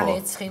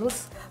 განეცხილს,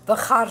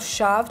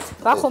 ვხარშავთ.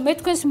 ახო მე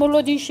თქვენს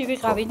მოლოდინში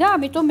ვიყავი და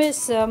ამიტომ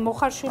ეს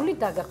მოხარშული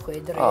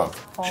დაგახვედრე.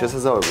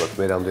 შესაძლებლად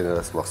მე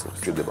რამდენადაც მახსოვს,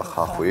 ჭირდება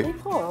ხახვი.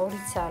 ხო, ორი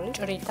ცალი,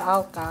 ჭრით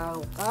ალყა.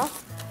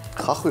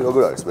 ხახვი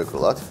როგორ არის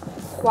მეგრულად?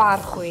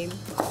 ხვარხვი.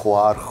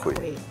 ხვარხვი.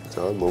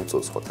 ძალიან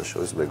მომწონს სხვათა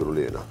შორის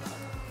მეგრული ენა.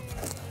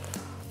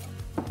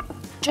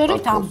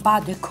 ჭრით ამ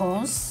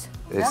ბადეკონს.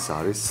 ეს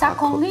არის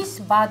საქონლის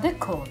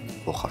ბადეკონი.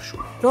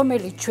 მოხარშული.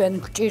 რომელიც ჩვენ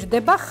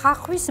გვჭირდება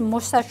ხახვის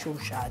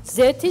მოსაშუშად,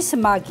 ზეთის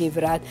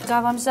მაგივრად.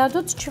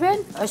 გავამზადოთ ჩვენ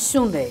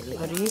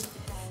სუნელი.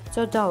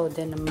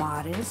 წოდაოდენ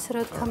მარილს,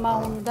 რა თქმა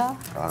უნდა,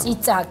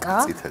 წიწაკა,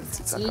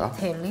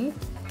 წითელი.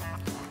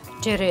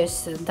 ჯერ ეს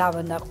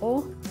დავანაყო.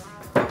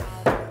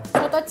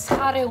 ცოტა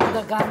ცხარე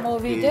უნდა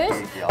გამოვიდეს,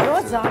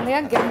 რომ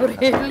ძალიან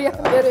გემრიელი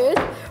ამერეს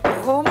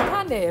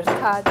ხომთან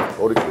ერთად.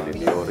 ორი კვილი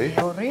ნიორი.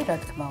 ორი, რა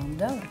თქმა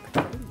უნდა.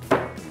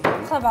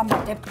 ახლა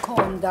ვამატებთ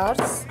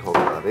კონდარს.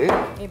 კონდარი.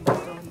 კი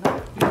ბატონო.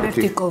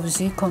 ერთი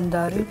კოვზი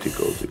კონდარი. ერთი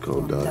კოვზი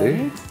კონდარი.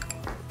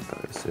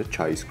 ესე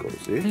ჩაის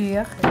კოვზი.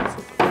 დიახ, ეს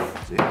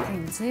კოვზი.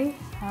 კინძი.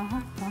 აჰა,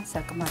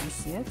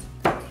 საკმარისია.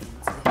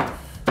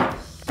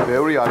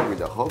 ბევრი არ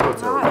გვიდა ხო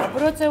ბროწეული? არა,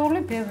 ბროწეული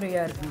ბევრი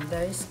არ გვინდა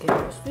ის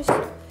გემოსთვის.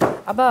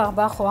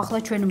 აბა ხო ახლა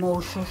ჩვენ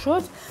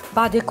მოვშუშოთ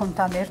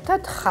ბადეკონთან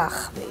ერთად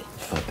ხახვი.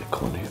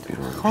 ბადეკონი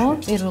პირველი. ხო,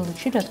 პირველ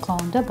რიგში რა თქმა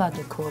უნდა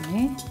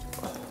ბადეკონი.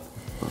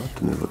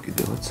 ნება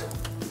კიდევაც.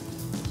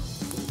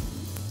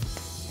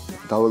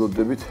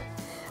 დაველოდებით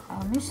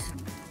ამის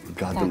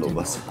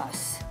გადნობას.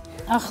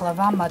 ახლა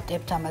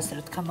ვამატებთ ამას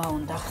რა თქმა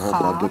უნდა ხა.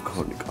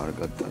 ბადეკონი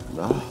კარგად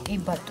დადნა. კი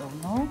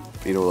ბატონო.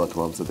 პირველად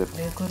მომზადებთ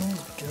მეგრულ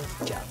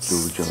ჯურჯანს.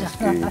 ჯურჯანს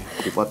კი.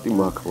 კუპატი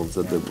მაქვს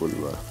მომზადებული,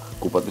 მაგრამ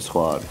კუპატი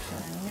სხვა არის.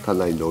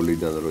 თანაინ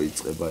ოლიდან რო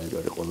იწყება, ეგ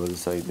არის ყველაზე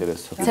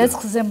საინტერესო.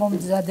 ცეცხლზე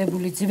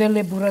მომზადებული,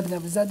 ძველებურად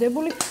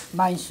გამზადებული,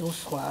 მაინც სულ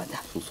სხვაა და.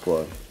 სულ სხვა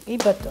არის. კი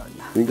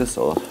ბატონო. ვინ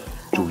გასავალ?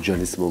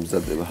 ჯურჯანის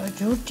მომზადება.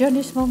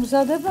 ჯურჯანის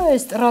მომზადება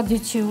ეს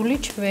ტრადიციული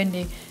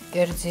ჩვენი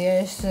კერძია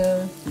ეს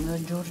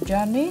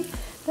ჯურჯანი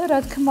და რა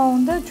თქმა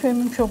უნდა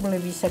ჩვენი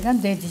მშობლებისაგან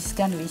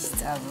დედისგან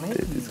ვისწავლეთ.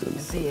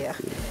 დიახ.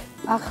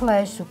 ახლა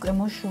ეს უკვე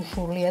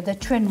მოშუშულია და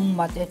ჩვენ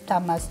ვუმატებთ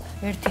ამას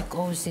ერთი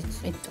კოვზი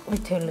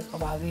ყვითელი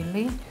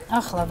ყვავილი.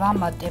 ახლა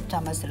ვამატებთ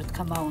ამას რა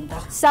თქმა უნდა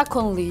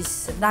საქონლის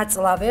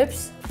ნაწლავებს.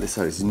 ეს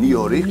არის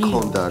ნიორი,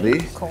 ხონდარი,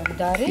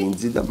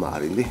 ხინძი და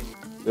მარილი.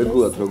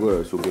 მეგრულად როგორ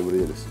არის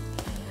უგემრიელის?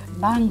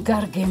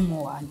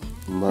 მანგარგემოვანი.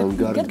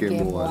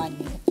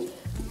 მანგარგემოვანი.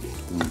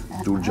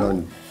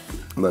 ჯურჯანი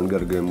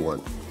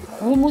მანგარგემოვანი.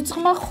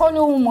 უმუწყმა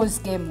ხოლო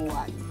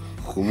უმოსგემოვანი.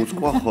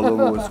 ხუმუწყვა ხოლო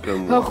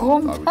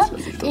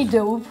უმოსგემოვანი.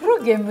 კიდე უფრო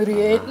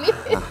გემრიელი.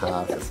 აჰა,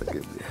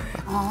 სასაგებია.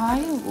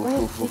 აი,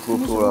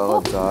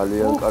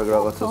 ძალიან კარგ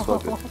რაღაცას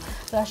ვაკეთებ.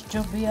 რა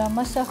სჯობია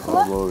ამას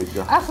ახლა?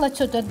 ახლა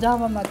ცოტა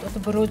დავამატოთ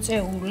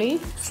ბროწეული.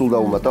 სულ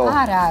დავამატო?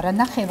 არა,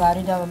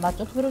 ნახევარი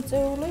დავამატოთ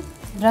ბროწეული.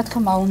 რა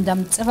თქმა უნდა,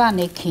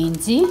 მწვანე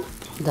ქინძი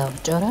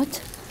დავჭორათ.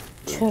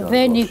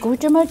 ჩვენი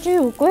გუჭმაჭი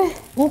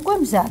უკვე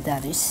მზად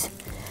არის.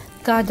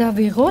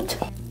 გადავიღოთ.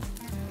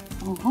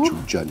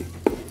 ჯურჯანი.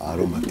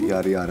 არომატი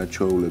არის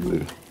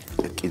არაჩვეულებრივი.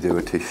 კიდევ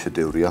ერთი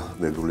შედევრია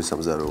მეგრული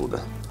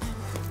სამზარეულოდან.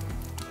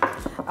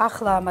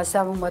 ახლა ამას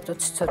ავუმატოთ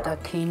ცოტა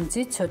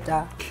ქინძი, ცოტა.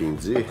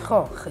 ქინძი?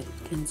 ხო,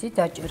 ქინძი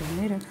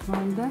დაჭერილი, რა თქმა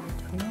უნდა.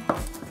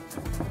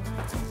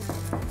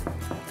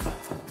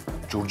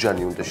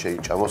 ჯურჯანი უნდა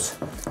შეიჭამოს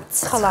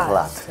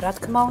ცხლად. რა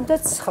თქმა უნდა,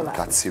 ცხლად.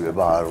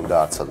 გაცივება არ უნდა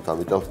აცადოთ,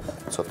 ამიტომ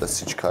ცოტა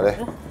სიჩქარე.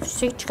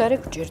 სიჩქარე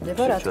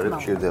გჭირდება, რა თქმა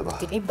უნდა.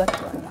 კი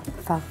ბატონო.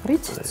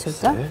 ვახრით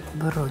ცოტა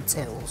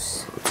ბროწეულს.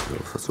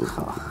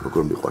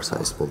 როგორ მიყვარს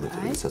ეს მომენტი,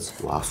 როდესაც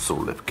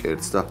ვასრულებ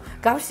კერძს და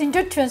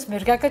გავსინჯოთ ჩვენს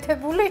მიერ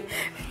გაკეთებული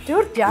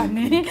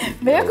ჯურჯანი,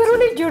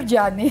 მეგრული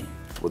ჯურჯანი.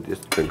 მოდი ეს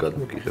თქვენ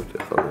გადმოგიღებთ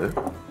ახლა მე.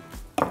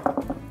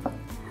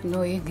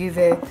 ნუ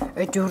იგივე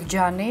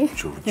ჯურჯანი.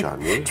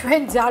 ჯურჯანი.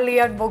 ჩვენ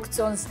ძალიან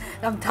მოგწონს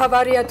და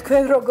მთავარია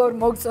თქვენ როგორ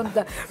მოგწონთ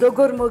და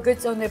როგორ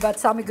მოგეწონებათ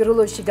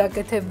სამეგრელოში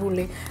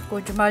გაკეთებული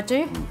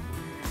გუჭმაჭი.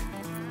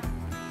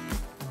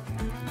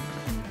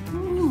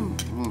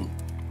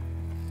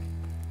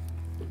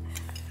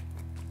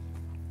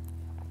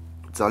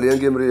 ძალიან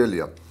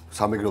გემრიელია.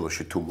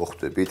 სამეგრელოში თუ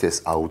მოხვდებით, ეს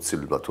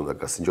აუცილებლად უნდა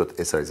გასინჯოთ,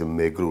 ეს არის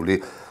მეგრული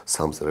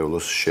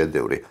სამზარეულოს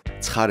შედევრი.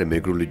 ცხარე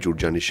მეგრული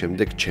ჯურჯანის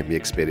შემდეგ ჩემი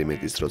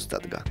ექსპერიმენტის დროც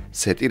დადგა.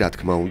 სეტი რა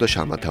თქმა უნდა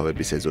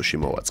შამათავების ეზოში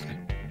მოვაწყე.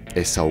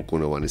 ეს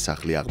საუკუნოვანი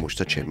სახლი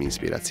აღმოჩნდა ჩემი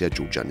ინსპირაცია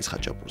ჯურჯანის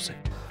ხაჭაპურზე.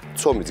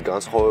 ცომიც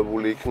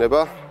განსხვავებული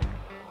იქნება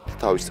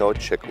თავისთავად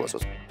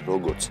შექმნასაც.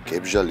 როგორც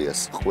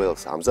გებჟალიას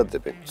ყველს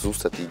ამზადებენ,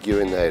 ზუსტად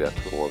იგივენაირად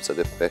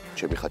მომამზადებ მე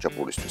ჩემი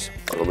ხაჭაპურისთვის,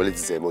 რომელიც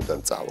ზემოდან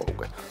წავა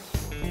უკვე.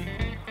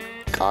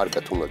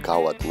 კარგად უნდა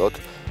გავატნოთ,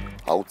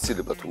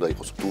 აუცილებლად უნდა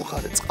იყოს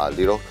დუღარე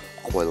წყალი, რომ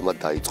ყველმა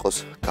დაიწყოს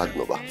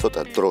გადნობა.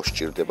 ცოტა დრო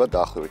სჭირდება,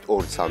 დაახლოებით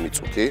 2-3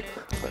 წუთი,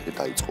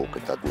 დაიწყო უკვე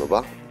გადნობა.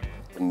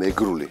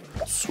 მეგრული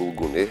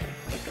სულგუნი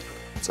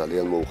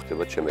ძალიან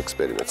მოუხდება ჩემ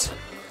ექსპერიმენტს.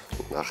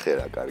 ნახე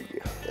რა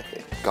კარგია.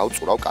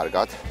 გავწურავ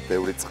კარგად,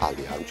 ბევრი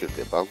წყალი არ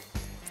მჭირდება.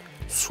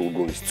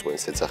 სულგუნის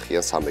წვენს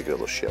ეძახიან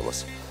სამეგრელოში ამას.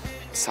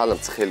 სანამ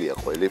ცხელია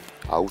ყველი,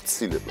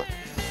 აუცილებლად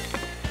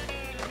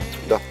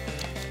და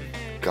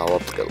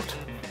გავაფრთხილოთ.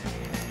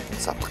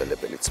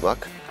 საფრთხელებელიც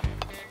მაქვს.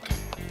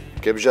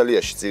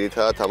 გებჟალიაში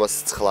ძირითადად ამას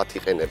ცხლად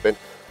იყენებენ.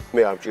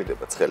 მე არ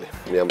მჭირდება ცხელი.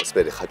 მე ამას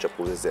მე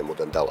ხაჭაპურზე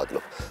ზემოდან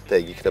დავადნობ და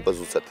იქ იქნება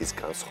ზუსტად ის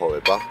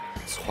განსხვავება.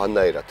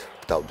 სხვანაირად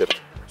დავდებთ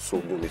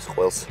სულგუნის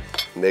ყველს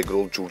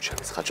მეგრულ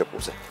ჯურჯანის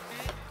ხაჭაპურზე.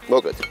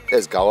 მოკლედ,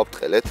 ეს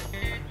გავაფრთხილეთ.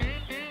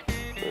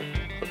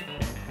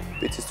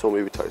 პიცის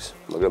ცომივით არის,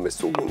 მაგრამ ეს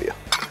სულგუნია.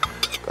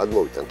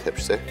 გადმოვიტან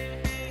თეფშზე.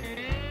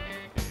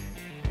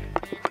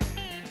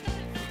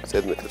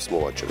 ზედმეტებს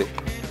მოვაჭრი.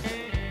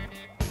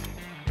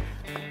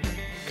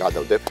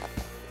 გადავდებ.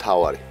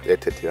 თავარი,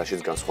 ერთ-ერთი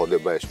რაშიც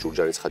განსხვავდება ეს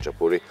ჯურჯანის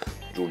ხაჭაპური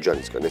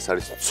ჯურჯანისგან, ეს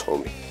არის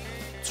ცომი.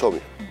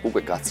 ცომი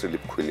უკვე გაცრილი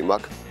ფქვილი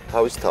მაქვს.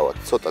 თავისთავად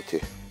ცოტათი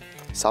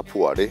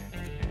საფუარი.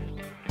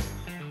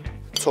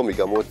 ცომი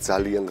გამოვა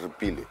ძალიან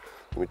რბილი,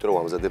 იმიტომ რომ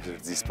ამზადებ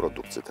რძის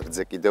პროდუქტზე.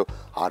 რძე კიდევ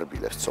არ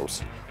ბილებს ცომს.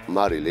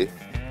 მარილი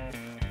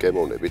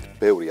გემოვნებით,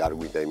 ბევრი არ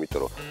გვინდა, იმიტომ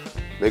რომ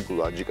მეგრულ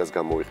აჯიკას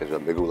გამოვიყენებ და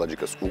მეგრულ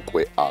აჯიკას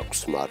უკვე აქვს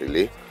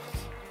მარილი.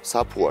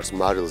 საფუარს,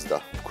 მარილს და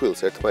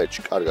ფქვილს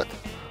ერთმანეთში კარგად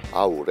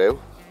ავურევ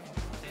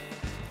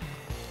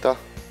და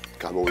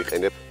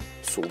გამოვიყენებ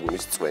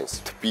სულგუნის წვენს.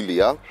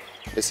 თბილია,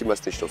 ეს იმას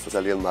ნიშნავს, რომ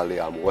ძალიან მალე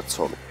ამოვა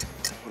ცომი.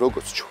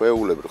 როგორც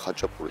ჩვეულებრივ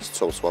ხაჭაპურის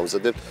ცომს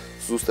ვამზადებთ,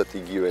 ზუსტად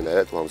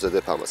იგივენაირად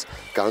ვამზადებ ამას.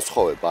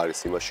 განსხვავება არის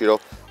იმაში, რომ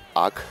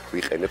აქ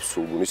ვიყენებ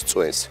სულგუნის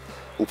წვენს.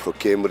 უფრო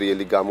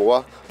გემრიელი გამოვა,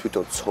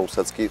 თვითონ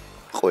ცომსაც კი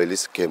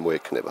ყველის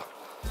გემოექნება.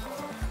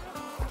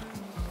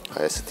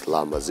 აი ესეთი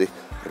ლამაზი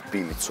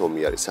რბილი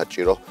ცომი არის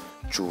საჭირო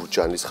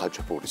ჯურჯანის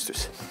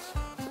ხაჭაპურისთვის.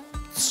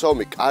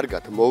 ცომი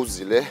კარგად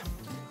მოვზილე,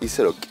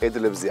 ისე რომ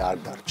კედლებზე არ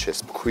დარჩეს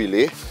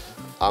ფქვილი,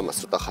 ამას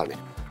ცოტა ხანი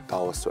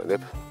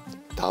დავასვენებ,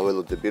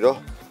 დაველოდები რომ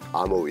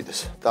ამოვიდეს.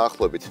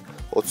 დაახლოებით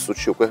 20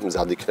 წუთში უკვე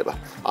მზად იქნება.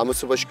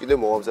 ამასობაში კიდევ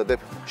მოვამზადებ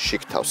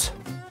შიგ-თავს.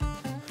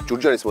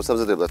 ჯურჯანის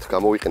მოსამზადებლად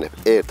გამოვიყენებ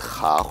ერთ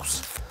ხახვს,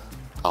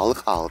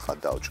 ალყა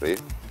დავჭრი.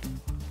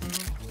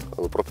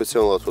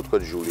 პროფესიონალურად ვთქვა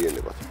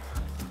ჟულიანებად.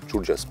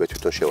 ჯურჯანს მე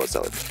თვითონ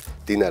შევაზავებ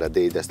დინარა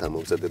დეიდასთან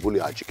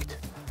მომზადებული აჯიკით.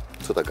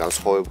 ცოტა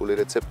განსხვავებული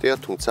რეცეპტია,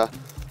 თუმცა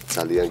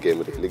ძალიან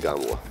გემრიელი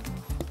გამოვა.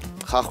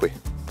 ხახვი.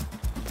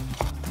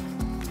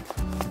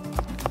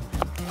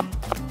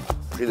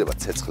 ვжиდება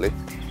ცეცხლი.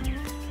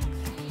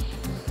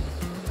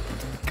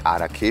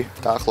 კარაქი,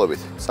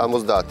 დაახლოებით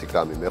 70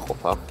 გრამი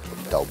მეყოფა.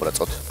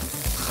 დაუბრაწოთ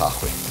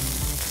ხახვი.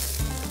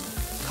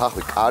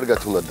 ხახვი კარგად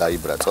უნდა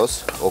დაიბრაწოს,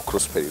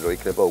 ოქროსფერი რო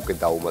იქნება, უკვე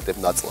დაუმატებ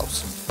ნაწლავს.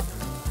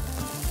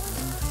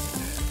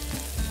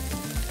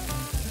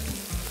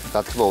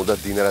 რა თქმა უნდა,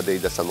 დინარა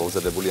დეიდასთან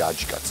მომზადებული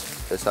აჯიკაც.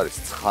 ეს არის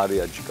ცხარი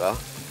აჯიკა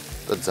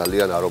და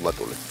ძალიან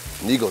არომატული.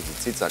 ნიგოზი,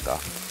 ციცაკა,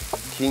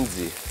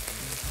 ქინძი,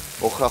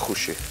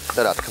 ოხრახუში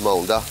და რა თქმა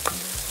უნდა,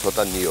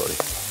 ცოტა ნიორი.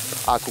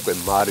 აქ უკვე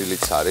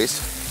მარილიც არის.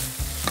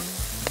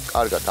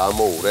 კარგად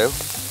ამოურევ.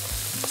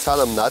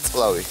 სანამ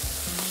ნაწლავი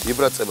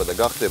იბრაწება და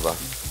გახდება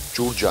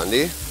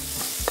ჯურჯანი,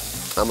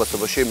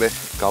 ამასობაში მე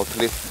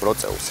გავთლი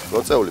როწეულს.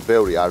 როწეული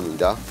ბევრი არ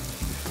მინდა.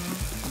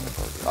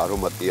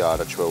 არომატია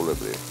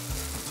არაჩვეულებრივი.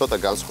 ცოტა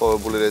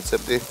განსხვავებული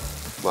რეცეპტი,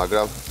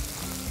 მაგრამ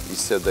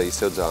ისევ და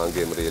ისევ ძალიან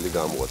გემრიელი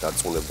გამოვა,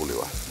 დარწმუნებული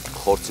ვარ.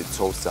 ხორცი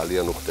ცომს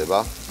ძალიან უხდება,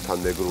 თან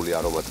მეგრული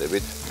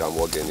არომატებით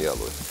გამოვა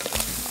გენიალური.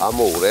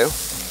 ამოურევ.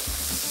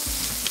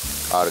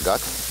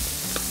 კარგად.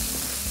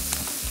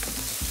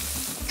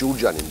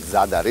 ჯურჯანი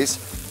მზად არის,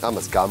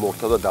 ამას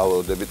გამოვხდა და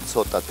დაველოდებით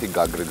ცოტათი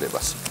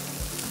გაგრილებას.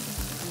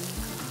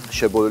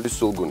 შებოლილი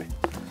სულგუნი.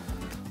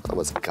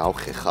 ამას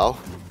გავხეხავ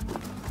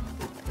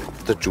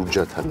და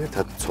ჯურჯანთან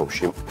ერთად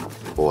ცომში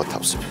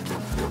მოვათავსებ.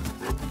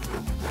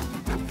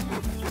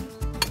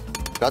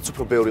 რაც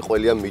უფრო ბევრი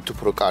ყველია, მით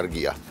უფრო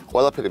კარგია.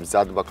 ყველაფერი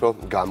მზად მაქვს, რომ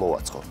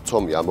გამოვაცხო.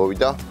 ცომი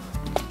ამოვიდა.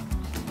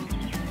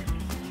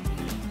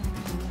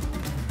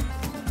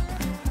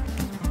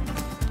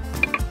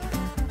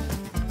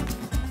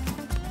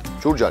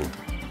 ჯურჯანი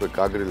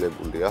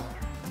გაგრილებულია.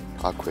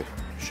 აქვე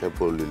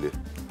შებოლილი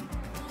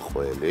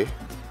ყველი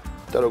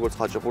და როგორც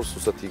ხაჭაპურს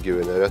სუსტად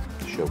იგივენაირად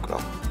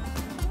შევკრავ.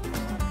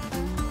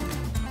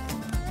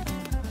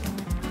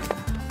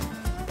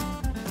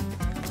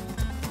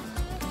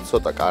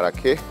 ცოტა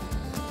კარაქი.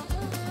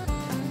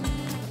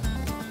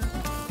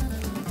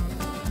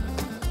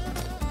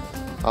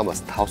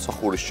 ამას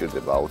თავსახური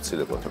სჭირდება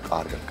აუცილებლად, რომ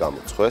კარგად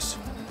გამოწვეს.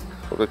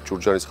 თორე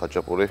ჯურჯანის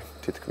ხაჭაპური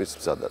თითქმის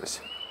მზად არის.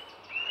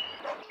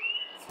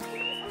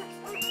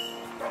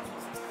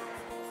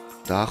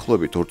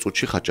 დაახლოებით 2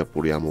 წუთში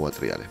ხაჭაპური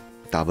ამოვატრიალე.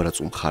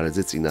 დაბრაწულ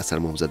მხარეზე წინასწარ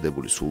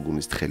მომზადებული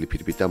სულგუნის თხელი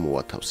ფირფიტა და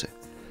მოვათავსე.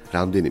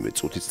 რამდენიმე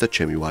წუთიც და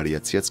ჩემი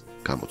ვარიაციაც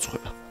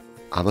გამოწვება.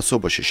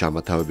 ამასობაში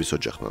შამათავების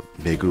ოჯახმა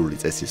მეგრული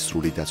წესის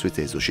სრული დაცვით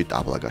ეზოში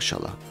ტაბლა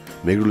გაშალა.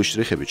 მეგრული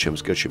შტრიხები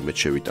ჩემს კერში მეც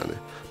შევიტანე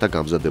და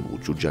გამზადებულ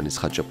ჯურჯანის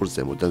ხაჭაპურს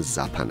ზემოდან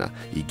ზაფანა,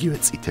 იგივე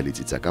წითელი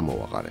წიწაკა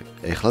მოვაყარე.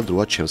 ეხლა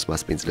დროა ჩემს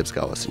მასპინძლებს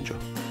გავასინჯო.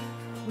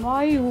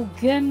 მაი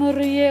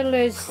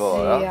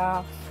უგემრიელესია.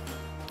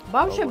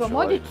 ბავშვებო,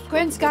 მოდით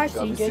თქვენს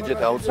გასინჯეთ.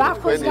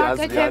 ვახოს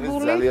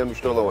გაკეთებული. ძალიან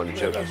მნიშვნელოვანი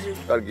ჩემთვის.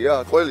 კარგია?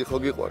 ყველი ხო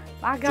გიყვართ?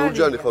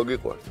 ჯურჯანი ხო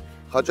გიყვართ?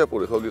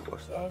 ხაჭაპური ხო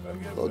გიყვარს?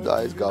 ხო და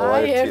ეს გავაერთიანე.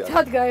 აი,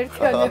 ერთად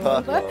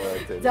გაერთიანებოდა.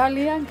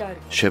 ძალიან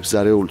კარგი.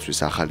 შეფმზარეულისთვის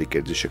ახალი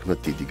კერძი შექმნა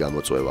დიდი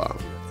გამოწვევაა.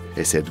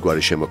 ეს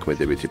ერთგვარი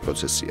შემოქმედებითი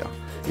პროცესია.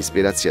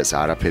 ინსპირაციას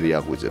არაფერი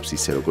აღვიძებს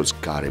ისე როგორც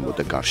გარემო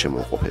და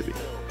გარშემოყოფები.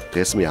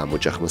 დღეს მე ამ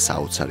ოჯახმა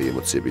საოცარი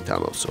ემოციებით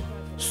ამავსო.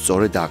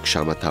 სწორედ აქ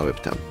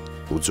შამათავებთან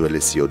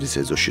უძველესი ოდის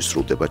ეზოში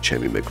სრულდება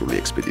ჩემი მეგრული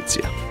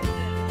ექსპედიცია.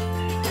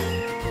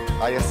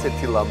 აი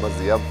ასეთი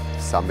ლამაზია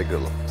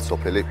სამეგრელო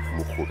სოფელი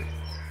მუხური.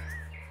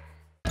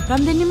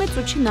 რამდენიმე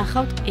წუთში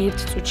ნახავთ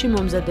 1 წუთში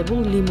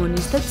მომზადებულ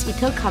ლიმონის და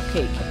წითელ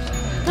ქაფქეიქებს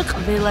და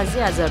ყველაზე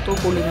აზარტულ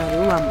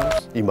კულინარიულ ამბავს.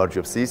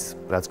 იმარჯვებს ის,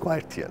 რაც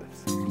გვაერთიანებს.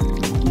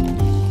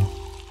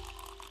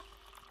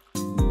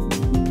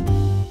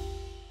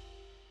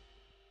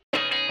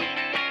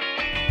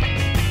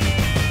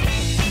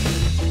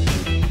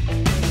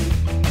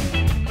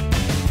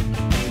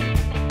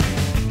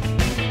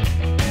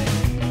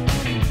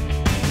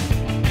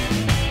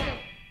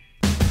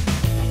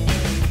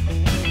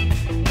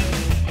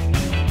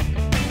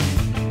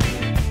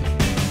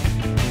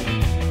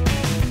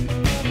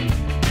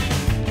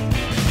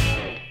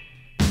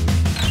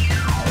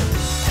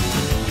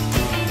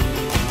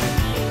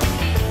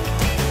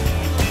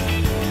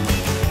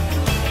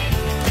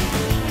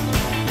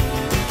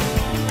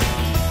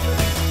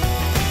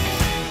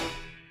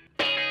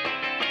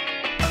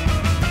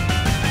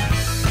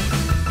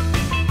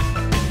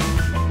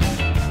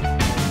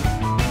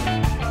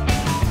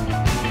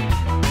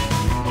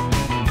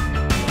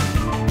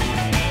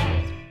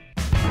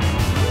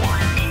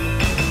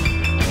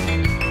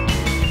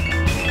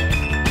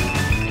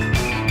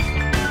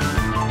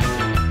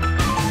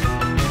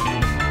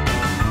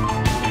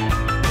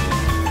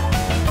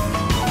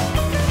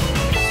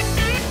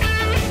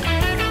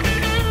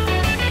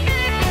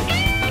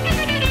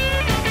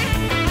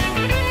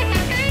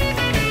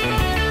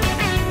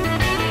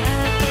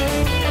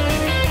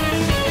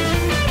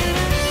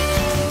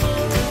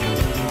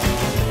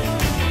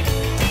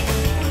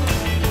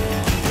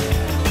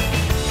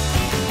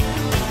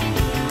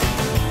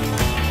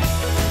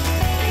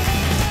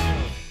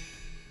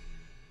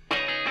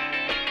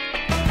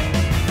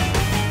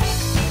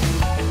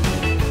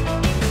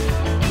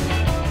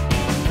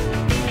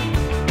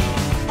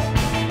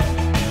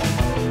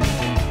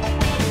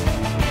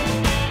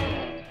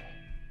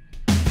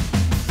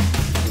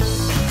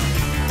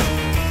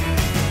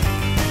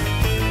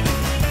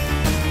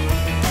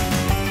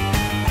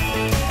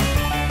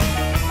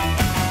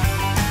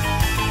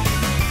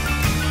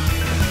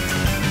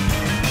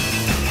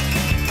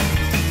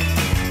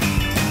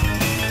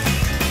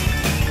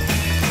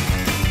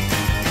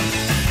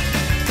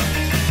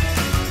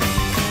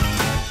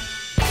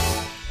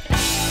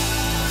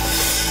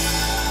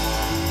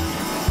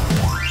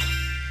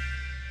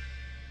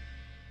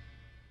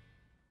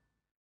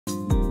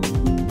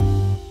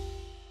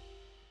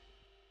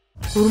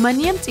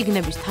 გურმანიამ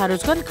წიგნების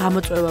თაროსგან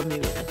გამოწვევა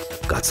მივიღეთ.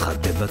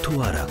 გაცხადდება თუ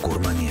არა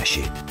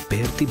გურმანიაში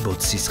ბერტი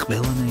ბოცის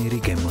ყველანაირი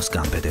გემოს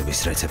განბედების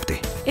რეცეპტი.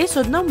 ეს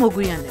ოდნავ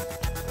მოგვიანებით.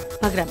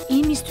 მაგრამ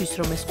იმისთვის,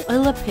 რომ ეს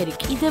ყველაფერი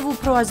კიდევ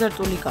უფრო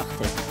აზარტული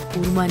გახდეს,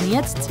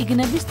 გურმანიაც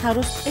წიგნების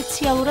თაროს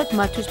სპეციალურად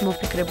მათთვის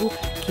მოფიქრებულ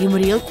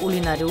გემრიელ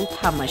კულინარიულ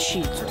თამაში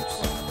იწვევს.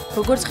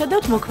 როგორც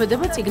ხედავთ,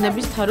 მოქმედება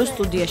წიგნების თაროს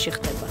სტუდიაში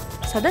ხდება,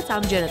 სადაც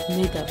ამჯერად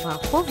მე და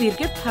ვახო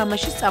ვირგებთ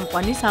თამაშის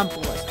წამყვანის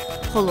ამპულას,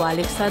 ხოლო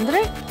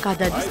ალექსანდრე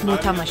გადადის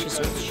მოთამაშის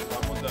როლში.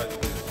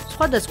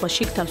 სხვადასხვა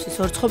შიგთავსის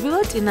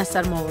ორცხობილად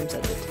წინასწარ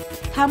მოვამზადეთ.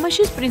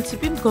 თამაშის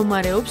პრინციპი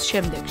მდგომარეობს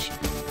შემდეგში.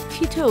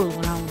 თითოეულ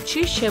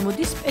რაუნდში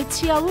შემოდის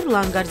სპეციალურ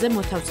ლანგარზე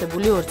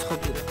მოთავსებული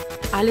ორცხობილი.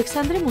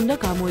 ალექსანდრემ უნდა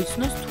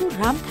გამოიცნოს თუ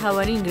რა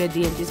მთავარი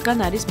ინგრედიენტისგან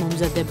არის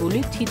მომზადებული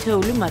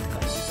თითოეული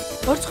მათგანი.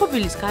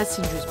 ორცხობილის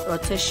გასინჯვის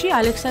პროცესში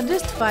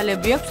ალექსანდრეს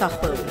თვალები აქვს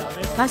ახვეული.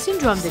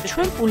 გასინჯვამდე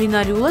ჩვენ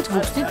კულინარიულად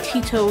ვუხსნით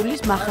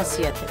თითოეულის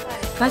მახასიათებლებს.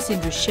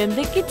 გასინჯვის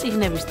შემდეგ კი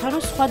წიგნების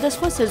თაროს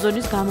სხვადასხვა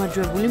სეზონის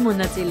გამარჯვებული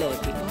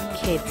მონაწილეები.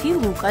 ქეთი,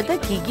 ლუკა და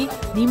გიგი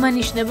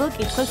მიმანიშნებელ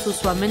კითხვებს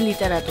უსვამენ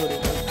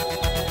ლიტერატურიდან.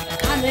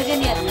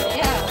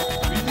 მეგენიადია.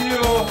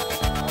 ვიდეო.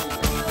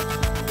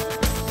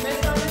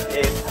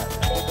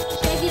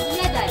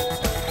 შეგიძლია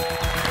დაიწყო.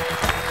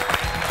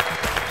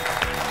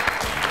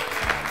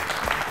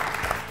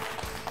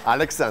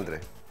 ალექსანდრე,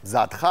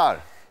 მზად ხარ?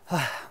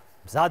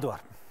 მზად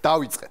ვარ.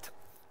 დავიწყეთ.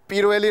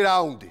 პირველი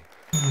რაუნდი.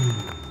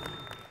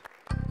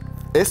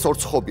 ეს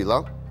ორცხობილა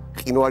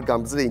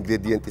ყინვარგამძლე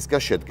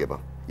ინგრედიენტისგან შედგება.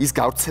 ის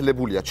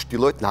გავრცელებულია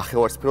ჩრდილოეთ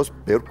ნახევარსფეროს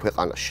ბევრ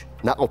ქვეყანაში.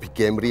 ნაყოფი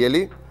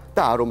გემრიელი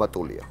და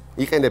არომატულია.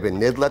 იყენებენ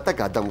ნედლად და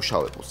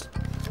გადამუშავებულს.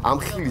 ამ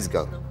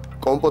ხილისგან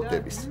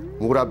კომპოტების,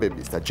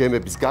 მურაბების და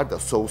ჯემების გარდა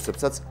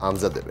სოუსებსაც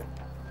ამზადებენ,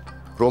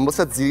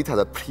 რომელსაც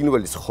ძირითადად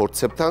ფრინველის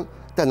ხორცებთან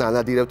და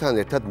ნანადირებთან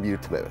ერთად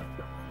მიირთმევენ.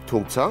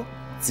 თუმცა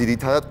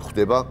ძირითადად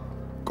გვხვდება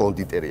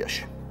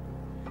კონდიტერიაში.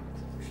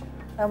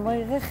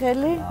 ამოიღე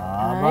ხელი?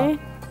 აი.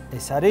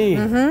 ეს არის?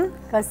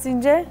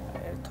 გასინჯე?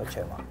 ერთო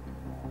ჩემო.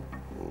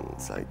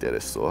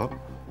 საინტერესოა.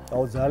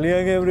 აუ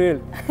ძალიან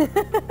გემრიელი.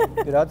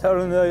 რათა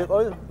უნდა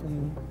იყოს?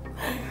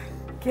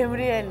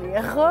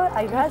 გემრიელია, ხო?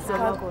 აი გასა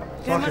გაკურა.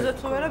 გემოზე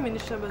თუ არა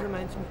მინიშნებაზე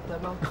მაინც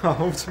მიხვდება.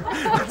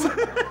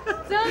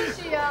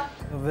 ძონშია.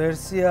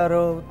 ვერსია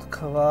რო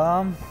თქვა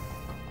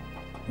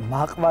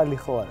მაყვალი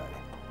ხო არ არის?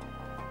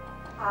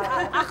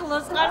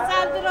 ახლოს ხარ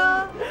სანდრო.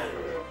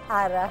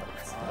 არა.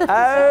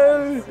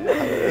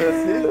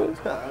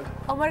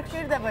 ამარ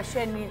გჭირდება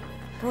შენი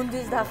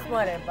გუნდის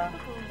დახმარება.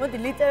 მოდი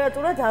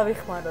ლიტერატურა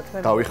დავიხმაროთ მე.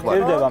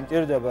 დავიხმაროთ.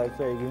 მჭირდება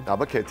ესე იგი.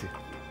 აბა ქეთი.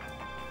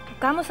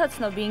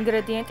 გამოსაცნობი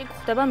ინგრედიენტი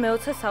გვხვდება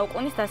მე-20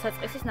 საუკუნის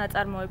დასაწყისის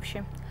ნაწარმოებში.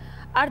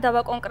 არ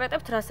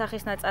დავაკონკრეტებთ რა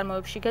სახის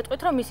ნაწარმოებში,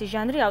 გეტყვით რომ მისი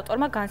ჟანრი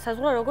ავტორმა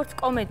განსაზღვრა როგორც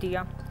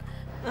კომედია.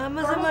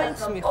 ამაზე მაინც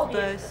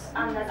მიხვდა ეს.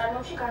 ამ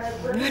ნაწარმოებში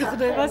განადგურება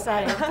ხდება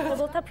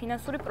საერთოდ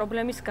ფინანსური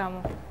პრობლემის გამო.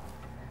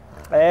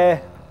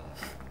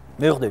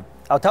 მივხვდი.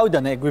 აუ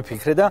თავიდან ეგ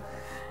ვიფიქრე და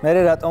მე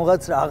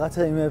რატომღაც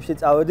რაღაცა იმებში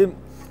წავედი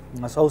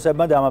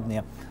სოუსებმა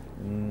დამაბნია.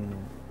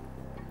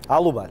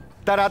 ალუბალი.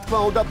 და რა თქმა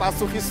უნდა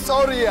პასუხი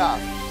სწორია.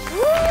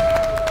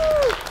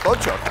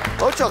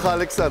 ოჩახ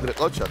ალექსანდრე,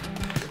 ოჩახ.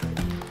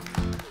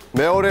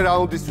 მეორე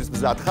რაუნდისთვის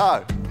მზად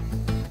ხარ?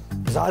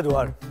 მზად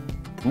ვარ.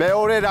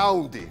 მეორე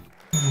რაუნდი.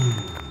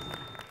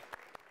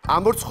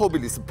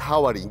 ამორცხობილის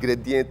მთავარი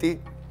ინგრედიენტი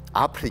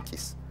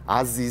აფრიკის,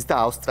 აზიის და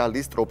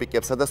ავსტრალიის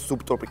ტროპიკებსა და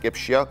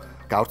სუბტროპიკებშია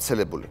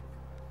გავრცელებული.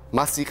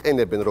 მას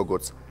იყენებენ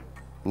როგორც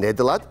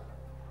ნედლად,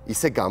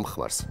 ისე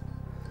გამხმარს.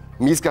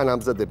 მისგან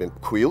ამზადებენ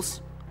ფქვილს,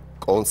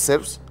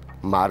 კონსერვს,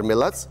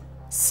 მარმელადს,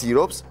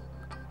 სიროპს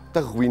და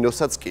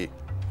ღვინოსაც კი.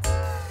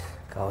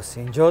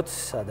 გავსინჯოთ,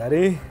 სად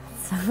არის?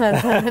 სად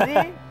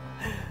არის?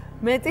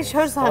 მეტი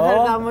შორს აღარ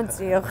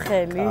გამოწიო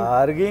ხელი.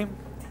 კარგი.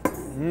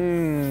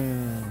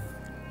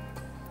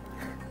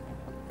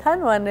 თან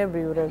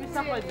ვანებივრებ.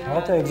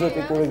 რათა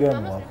ეგზოტიკური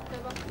გემოა.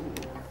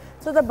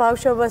 ცოტა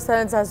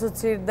ბავშვობასთანაც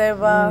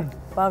ასოცირდება,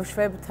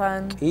 ბავშვებთან.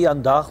 კი, ან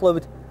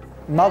დაახლოებით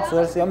მაქვს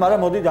ვერსია, მაგრამ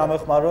მოდი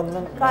დამეხმარონ.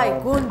 კაი,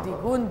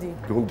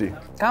 გუნდი.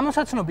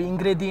 გამოსაცნობი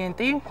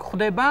ინგრედიენტი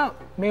გვხვდება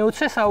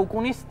მე-20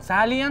 საუკუნის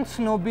ძალიან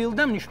ცნობილ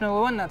და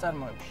მნიშვნელოვან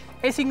ნაწარმოებში.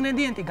 ეს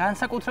ინგრედიენტი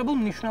განსაკუთრებულ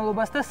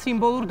მნიშვნელობას და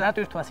სიმბოლურ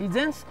დატვირთვას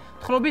იძენს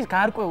თხრობის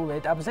გარკვეულ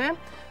ეტაპზე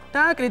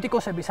და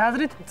კრიტიკოსების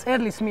აზრით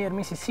წერლის მიერ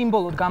მისი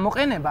სიმბოლოდ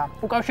გამოყენება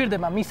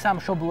უკავშირდება მის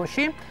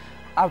სამშობლოში,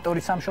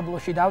 ავტორის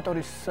სამშობლოში და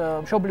ავტორის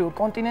მშობლიურ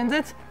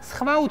კონტინენტზეც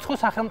სხვა უცხო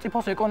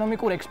სახელმწიფოს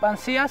ეკონომიკურ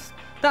ექსპანსიას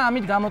და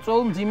ამით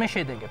გამოწვეულ მძიმე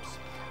შედეგებს.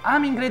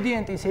 ამ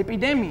ინგრედიენტის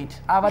ეპიდემიით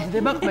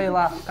ავადდება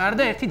ყველა,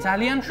 გარდა ერთი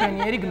ძალიან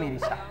მშვენიერი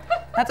გმირისა.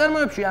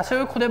 ნაწარმოებში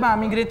ასევე გვხვდება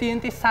ამ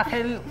ინგრედიენტის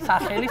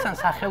სახელის ან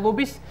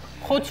სახელობის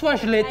ხოცვა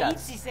ჟლეტაც,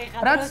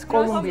 რაც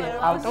კოლუმბიელ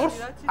ავტორს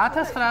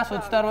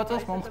 1928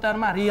 წელს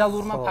მომხდარმა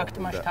რეალურმა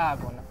ფაქტმა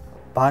შთააგონა.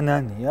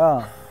 ბანანია?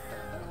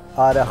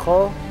 არა ხო?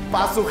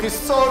 პასუხი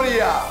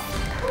სწორია.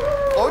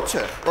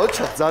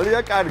 ოჩა,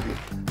 ძალიან კარგი.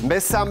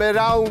 მესამე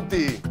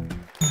რაუნდი.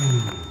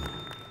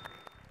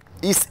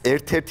 ის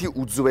ერთ-ერთი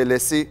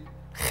უძველესი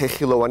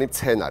ხეხილოვანი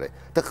მცენარე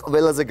და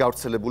ყველაზე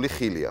გავრცელებული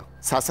ხილია.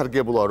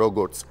 სასარგებლოა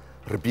როგორც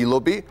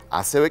რბილობი,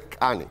 ასევე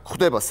კანი.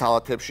 გვხვდება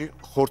სალათებში,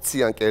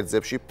 ხორციან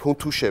კერძებში,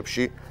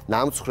 ფუნთუშებში,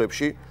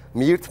 ნამცხრებში,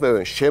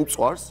 მიირთმევენ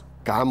შემწვარს,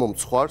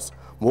 გამომცხვარს,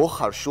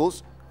 მოხარშულს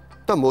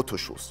და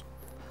მოთუშულს.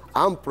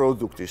 ამ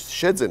პროდუქტის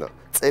შეძენა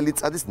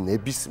წელიწადის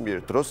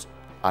ნებისმიერ დროს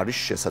არის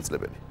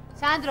შესაძლებელი.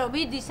 სანდრო,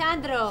 მიდი,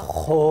 სანდრო.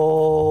 ხო.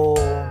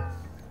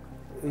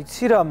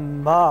 იცი რა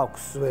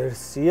მაქვს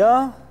ვერსია?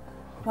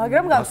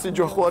 მაგრამ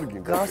გასინჯვა ხო არ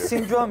გინდა?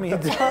 გასინჯვა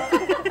მინდა.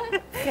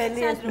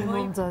 ხელი ეს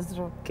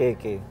მომძაზრო.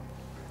 კი.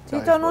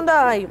 თვითონ უნდა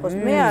აიყოს,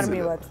 მე არ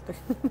მივაწვდი.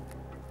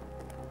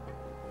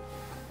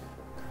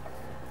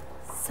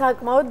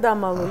 საკმაოდ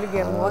დამალული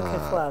გემოვა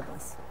ხეხლა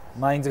ამას.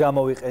 მაინც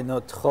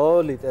გამოვიყენოთ ხო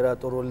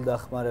ლიტერატურული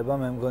დახმარება,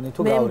 მე მგონი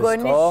თუ გავრის ხო? მე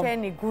მგონი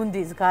შენი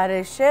გუნდის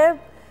გარეშე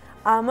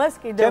ამას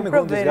კიდევ უფრო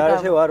ვერ გუნდის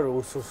გარეშე ვარ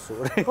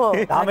უსუსური.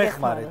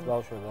 დამეხმარეთ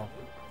ბავშვებო.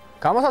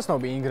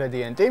 გამოსაცნობი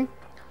ინგრედიენტი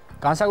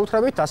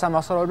განსაკუთრებით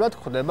დასამახსოვრებლად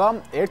გვხვდება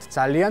ერთ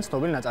ძალიან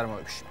ცნობილ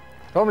ნაწარმოებში,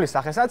 რომლის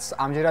სახესაც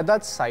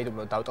ამჯერადაც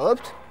საიდუმლოდ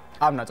დავტოვებთ.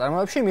 ამ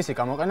ნაწარმოებში მისი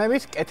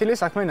გამოყენებით კეთილი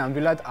საქმე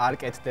ნამდვილად არ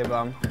კეთდება.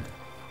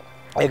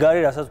 ეგ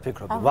არის რასაც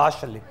ვფიქრობდი,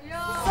 ვაშლი.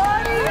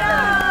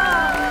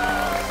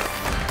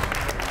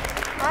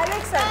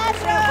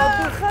 ალექსანდრე,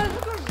 ყოფილხარ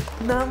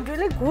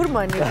ნამდვილი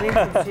გურმანი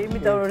პრინციპში,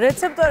 იმიტომ რომ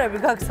რეცეპტორები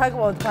გაქვს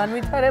საკმაოდ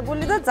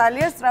განვითარებული და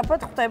ძალიან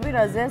სწრაფად ხვდები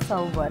რაზეა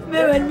საუბარი.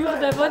 მე ვერ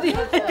მივხვდებოდი.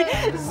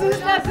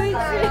 ზუსტად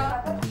ვიცი.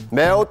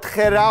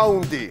 მეოთხე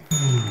რაუნდი.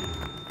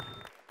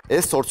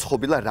 ეს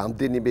ორცხობილა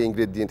რამდენიმე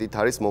ინგრედიენტით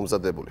არის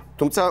მომზადებული.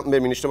 თუმცა მე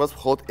მინიშნებას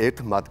მხოლოდ ერთ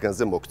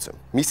მათგანზე მოგცემ.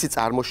 მისი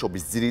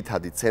წარმოშობის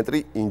ძირითადი ცენტრი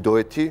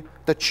ინდოეთი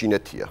და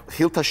ჩინეთია.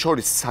 ხილთა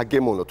შორის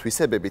საგემოვნო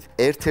თვისებებით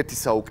ერთ-ერთი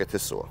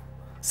საუკეთესოა.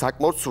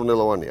 საკმაოდ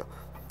სურნელოვანია.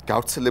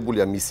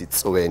 გავრცელებულია მისი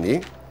წვენი,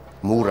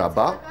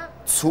 მურაბა,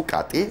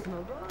 ცუკატი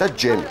და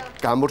ჯემი.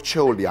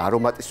 გამორჩეული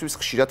არომატისთვის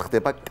ხშირად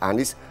ხდება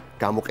კანის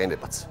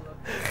გამოყენებაც.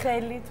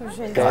 ხელი თუ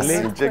შენ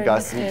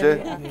გასინჯე.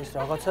 ეს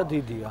რაღაცა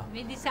დიდია.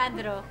 მიდი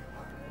სანდრო.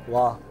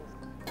 ვა.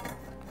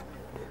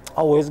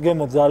 აუ ეს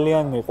გემო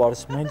ძალიან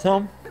მიყვარს მეცა.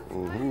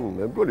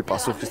 მე მგონი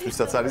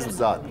პასუხისთვისაც არის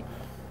მზად.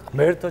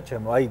 ღმერთო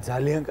ჩემო, აი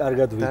ძალიან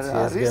კარგად ვიცი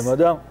ეს გემო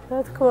და რა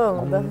თქმა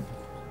უნდა.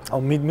 აუ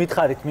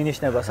მითხარით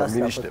მინიშნება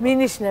სასწრაფოდ.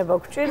 მინიშნება,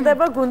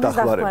 გვჭირდება გუნდის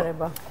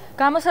დახმარება.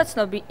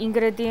 გამოსაცნობი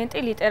ინგრედიენტი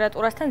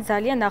ლიტერატურასთან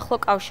ძალიან ახლო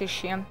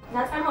კავშირშია.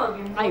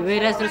 აი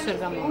ვერასდროს ვერ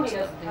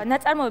გამოვიწყდი.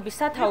 ნაწარმოების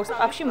სათაურს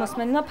პაპში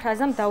მოსმენილმა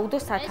ფრაზამ დაუდო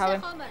სათავე.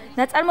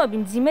 ნაწარმოები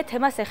მძიმე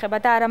თემას ეხება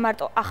და არა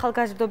მარტო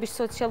ახალგაზრდობის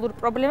სოციალურ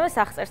პრობლემას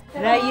აღწერს.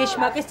 რა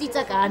იეშმაკეს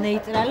წიწაკა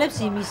ანეიტრალებს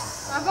იმის.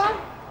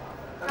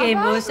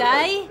 გემოს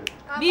აი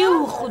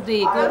მიუხვდი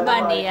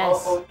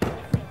გურმანიას.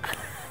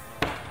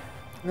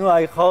 ნუ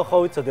აი ხო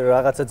ვიცოდი რომ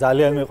რაღაცა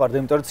ძალიან მიყვარდა,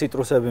 იმიტომ რომ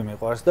ციტრუსები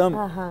მიყვარს და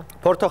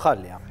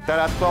პორტოხალია. და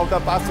რა თქმა უნდა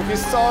პასუხი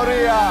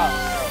სწორია.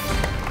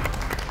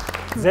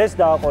 ზეს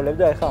დააყოლებ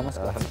და ეხა ამას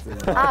კაც.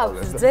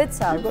 აქვს ზეც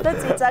აქვს და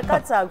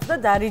ციცაკაც აქვს და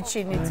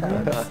დარიჩინიც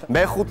აქვს.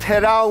 მეხუთე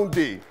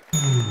რაუნდი.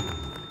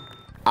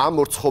 ამ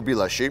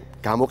ორცხობილაში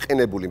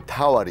გამოყენებული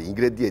მთავარი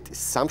ინგრედიენტის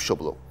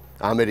სამშობლო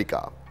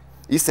ამერიკაა.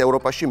 ის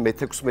ევროპაში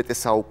მე-16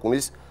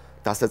 საუკუნის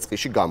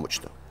დასაწყისში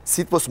გამოჩნდა.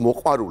 სითბოს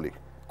მოყვარული,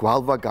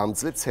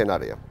 გვალვაგამძლე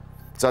მცენარეა.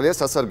 ძალიან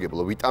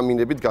სასარგებლო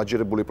ვიტამინებით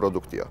გაჯერებული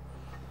პროდუქტია.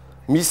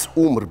 მის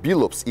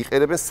უმრბილობს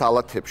იყენებენ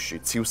სალათებში,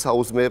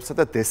 ცივსაუზმეებსა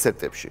და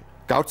დესერტებში.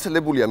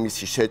 გავრცელებულია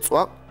მისი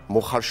შეწვა,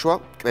 მოხარშვა,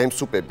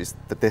 კრემსუპების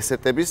და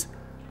დესერტების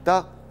და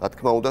რა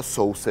თქმა უნდა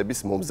соуსების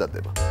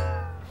მომზადება.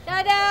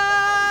 ტადა!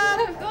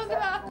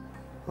 გოგრა!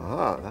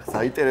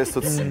 საინტერესო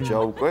სიჯა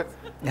უკვე.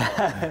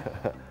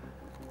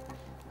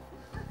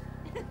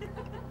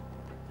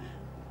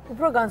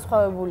 უფრო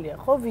განსხვავებულია,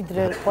 ხო,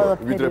 ვიდრე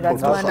ყველაფერი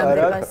რაც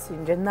მანამდე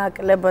გასინჯე,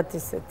 ნაკლებად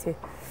ისეთი.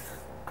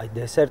 აი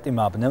დესერტი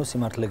მაბნევ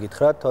სიმართლე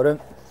გითხრათ, თორემ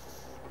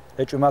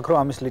ეჭვი მაქვს რომ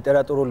ამის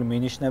ლიტერატურული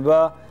მინიშნება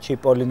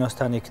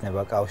ჩიპოლინოსთან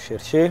იქნება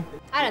კავშირში.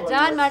 არა,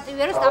 ძალიან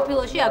მარტივია რომ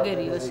სტაფილოში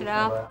აგერიოს რა.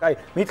 აი,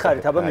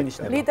 მითხარით აბა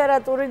მინიშნება.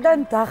 ლიტერატურიდან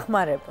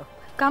დახმარება.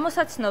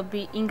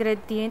 გამოსაცნობი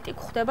ინგრედიენტი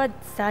გვხვდება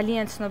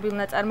ძალიან ცნობილ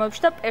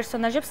ნაწარმოებში და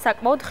პერსონაჟებს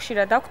საკმაოდ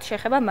ხშირად აქვთ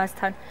შეხება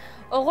მასთან.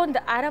 ოღონდ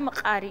არა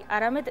მყარი,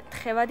 არამედ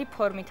თხევადი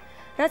ფორმით,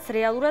 რაც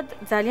რეალურად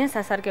ძალიან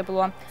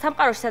სასარგებლოა.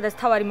 სამყაროში, სადაც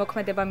თავარი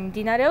მოქმედება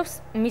მიმდინარეობს,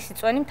 მისი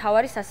წვენი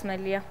მთავარი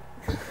სასმელია.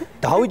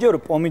 დავიჯე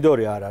რომ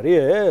პომიდორი არ არის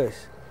ეს?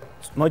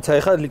 მოიცა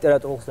ეხლა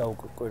ლიტერატურას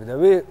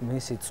დავუკვირდები,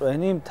 მისი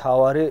წვენი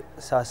მთავარი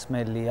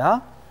სასმელია.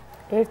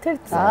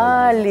 ერთ-ერთ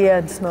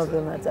ძალიან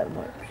ცნობილ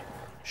ნაწარმოებში.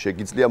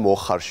 შეგიძლია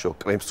მოხარშო,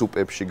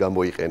 კრემსუპებში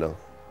გამოიყენა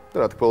და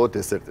რა თქმა უნდა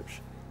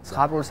დესერტებში.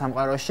 ზღაპრულ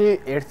სამყაროში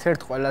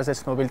ერთ-ერთ ყველაზე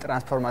ცნობილ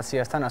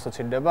ტრანსფორმაციასთან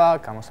ასოცირდება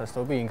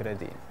გამოსაცნობი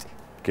ინგრედიენტი.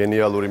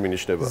 გენიალური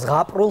მინიშნება.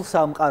 ზღაპრულ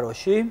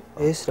სამყაროში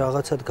ეს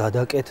რაღაცად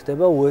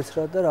გადაკეთდება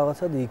უეცრად და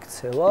რაღაცად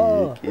იქცევა.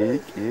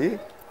 კი.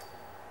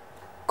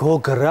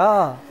 გოგრა?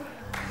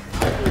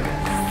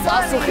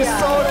 პასუხი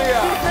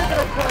სწორია.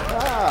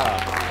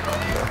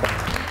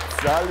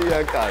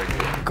 ძალიან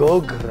კარგი.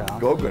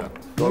 გოგრა.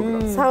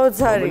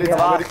 საოცარია.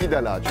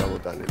 ამერიკიდანაა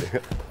ჩამოტანილი.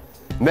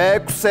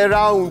 მეექვსე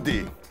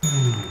რაუნდი.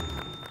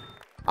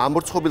 ამ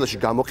მორცხობილაში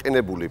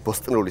გამოყენებული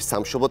ბოსტნეული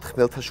სამშობლოდ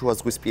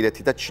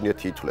ხმელთაშუაზღვისპირეთი და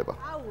ჩინეთი ითვლება.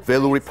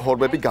 ველური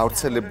ფორმები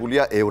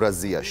გავრცელებულია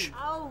ევრაზიაში.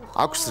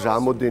 აქვს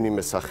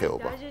რამოდენიმე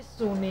სახეობა.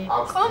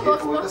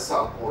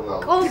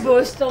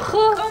 კომბოსტო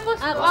ხო?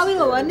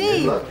 ყვავილოვანი?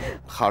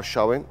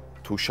 ხარშავენ,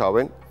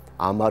 თუშავენ,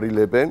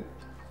 ამარილებენ,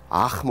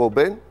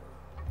 ახმობენ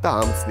და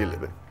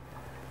ამწნილებენ.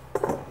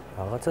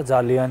 რაღაცა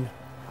ძალიან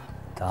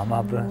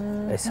დამაბ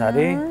ეს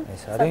არის.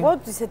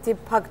 საკმაოდ ისეთი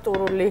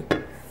ფაქტურული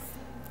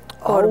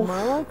ფორმა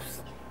აქვს.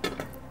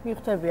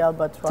 მიხდები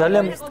ალბათ რა.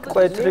 ძალიან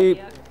მკვეთრი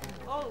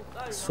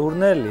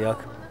სურნელი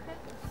აქვს.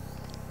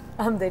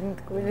 ამდენი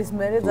ტკბილის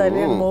მერე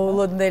ძალიან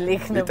მოულოდნელი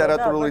იქნება.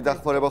 ლიტერატურული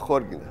დახმარება ხო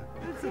არ გინდა?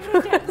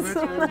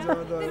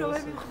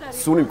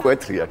 სუნი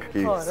მკვეთრი აქვს,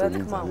 კი,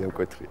 სუნი ძალიან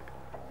მკვეთრი.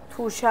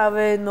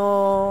 თუშავენო,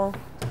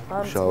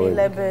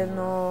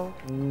 ამწილებენო.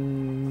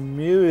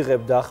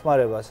 მივიღებ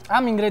დახმარებას.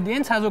 ამ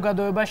ინგრედიენტს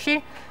საზოგადოებაში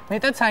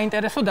მეტად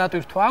საინტერესო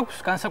დატვირთვა აქვს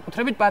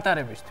განსაკუთრებით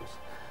პატარებისთვის.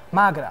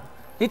 მაგრამ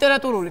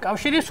ლიტერატურული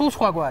კავშირი სულ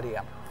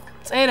სხვაგვარია.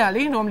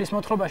 წერალი, რომლის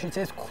მოთხრობაშიც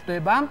ეს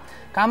გვხვდება,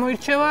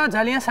 გამოირჩევა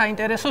ძალიან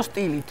საინტერესო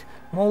სტილით,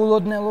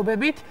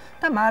 მოულოდნელობებით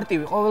და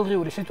მარტივი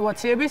ყოველდღიური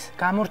სიტუაციების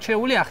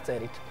გამორჩეული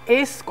აღწერით.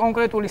 ეს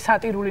კონკრეტული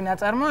სატირული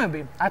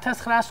ნაწარმოები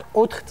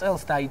 1904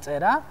 წელს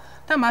დაიწერა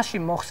და მასში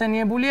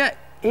მოხსენიებულია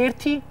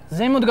ერთი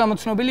ზემოთ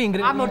გამოცნობილი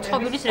ინგრედიენტი. ამ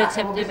მორცხობილის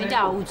რეცეპტები და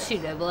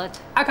აუცილებლად.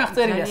 აქ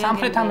აღწერილია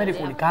სამხრეთ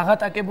ამერიკული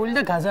გაღატაკებული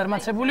და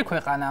გაზარმაცებული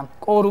ქვეყანა,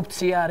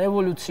 კორუფცია,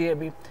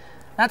 რევოლუციები.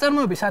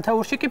 ნაწარმოების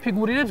სათაურში კი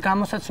ფიგურირებს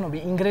გამოსაცნობი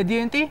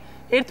ინგრედიენტი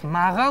ერთ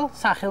მაღალ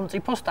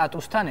სახელმწიფო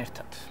სტატუსთან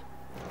ერთად.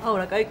 აუ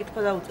რა კაი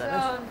კითხვა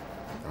დაუწერეს.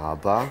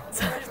 აბა.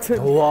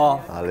 ვა,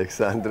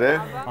 ალექსანდრე.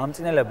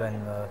 ამწინელებენ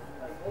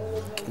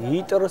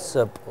კიტრს,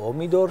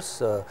 პომიდორს,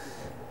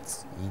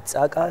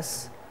 ციცაკას,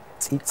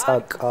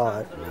 ციცაკა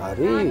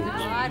არის?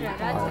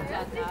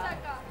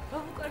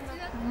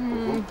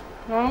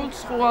 რაუც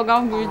ხუა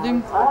გამგვიდი.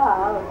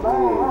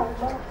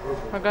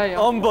 მაგაია.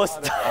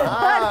 კომბოსტ.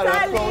 რა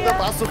თქმა უნდა,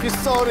 პასუხი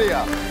სწორია.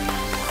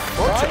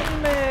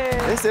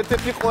 ეს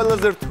ერთ-ერთი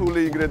ყველაზე რთული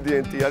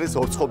ინგრედიენტი არის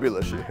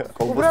ორცხობილაში.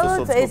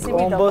 უბრალოდ ეს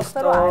იმიტომ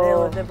ხდება, რომ არ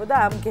ელოდებოდა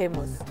ამ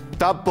გემოს.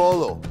 და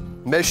ბოლო,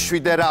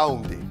 მე-7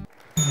 რაუნდი.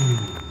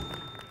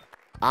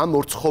 ამ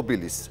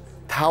ორცხობილის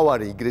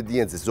თავარი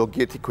ინგრედიენტზე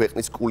ზოგიერთი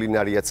ქვეყნის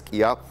კულინარიაც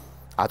კია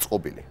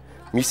აწყობილი.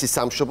 მისი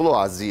სამშობლო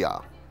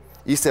აზიაა.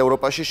 ის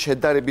ევროპაში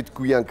შედარებით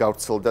გვიან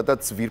გავრცელდა და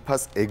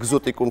ძვირფას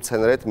ეგზოტიკურ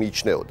მცენარედ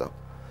მიიჩნეოდა.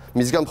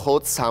 მისგან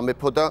მხოლოდ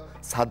სამეფო და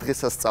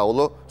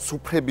სადღესასწაულო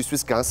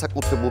სუფრებისთვის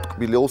განსაკუთრებულ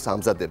ტკბილეულს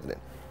ამზადებდნენ.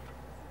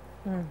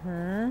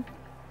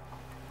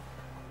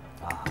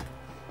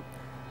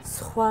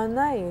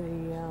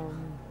 სხვანაირია.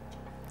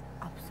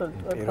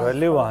 აბსოლუტურად.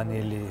 პირველი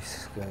ვანილის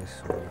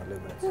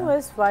სურნელები. ნუ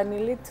ეს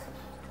ვანილით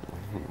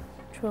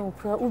ჩვენ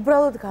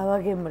უბრალოდ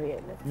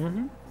გავაგემრიელეთ.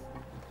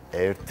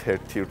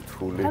 ერთ-ერთი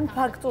რთული. ან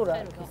ფაქტურა.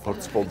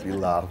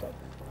 ორცხობილა.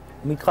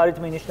 მითხარით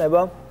მინიშნება?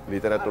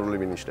 ლიტერატურული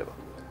მინიშნება.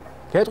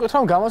 გეტყვით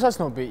რომ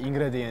გამოსაცნობი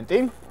ინგრედიენტი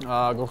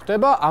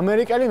გვხვდება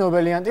ამერიკელი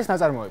ნობელიანტის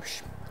ნაწარმოებში,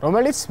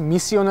 რომელიც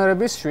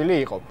მისიონერების შვილი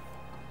იყო.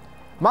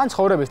 მან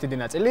ცხოვრების დიდი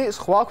ნაწილი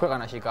სხვა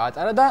ქვეყანაში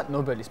გაატარა და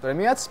ნობელის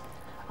პრემიაც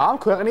ამ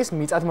ქვეყნის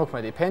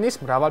მიწათმოქმედი ფენის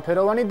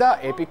მრავალფეროვანი და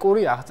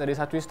ეპიკური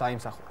აღწერისათვის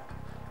დაიმსახურა.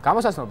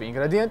 გამოსაცნობი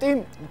ინგრედიენტი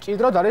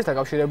მჭიდროდ არის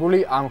დაკავშირებული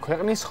ამ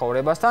ქვეყნის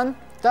ცხოვრებასთან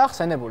და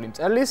ხსენებული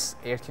მწერლის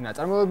ერთი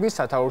ნაწარმოების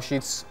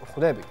სათაურშიც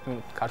ხვდებით,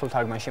 ქართულ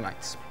თარგმანში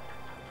მაინც.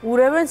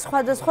 ურევენ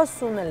სხვადასხვა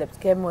სუნელებს,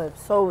 გემოებს,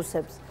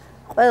 სოუსებს,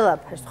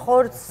 ყველაფერს,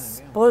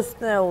 ხორცს,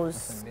 ბოსტნეულს,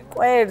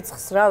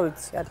 კვერცხს, რა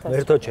ვიცი, 1000.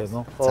 ერთო ჩემო.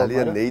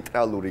 ძალიან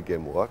ნეიტრალური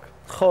გემო აქვს.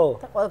 ხო.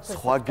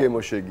 სხვა გემო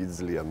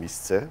შეგიძლია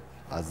მისცე,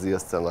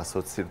 აზიასთან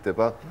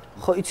ასოცირდება.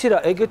 ხო, იცი რა,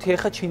 ეგეთი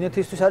ეხა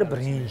ჩინეთისთვის არის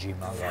ბრინჯი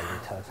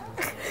მაგალითად.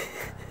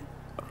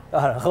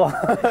 არა, ხო.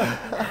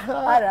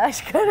 არა,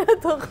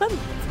 აშკარად ოღონდ.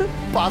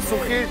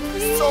 პასუხი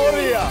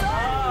სწორია.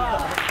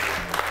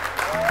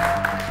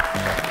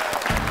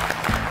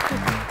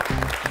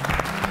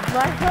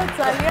 მართლა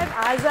ძალიან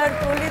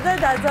აზარტული და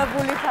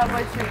დაძაბული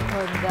თამაში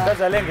მქონდა. და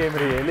ძალიან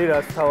გემრიელი,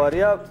 რაც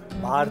თავარია,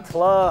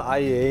 მართლა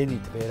აი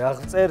ენით ვერ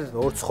აღწერ,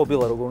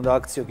 ორცხობილა როგორ უნდა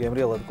აქციო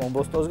გემრიელად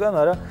კომბოსტოსგან,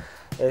 არა?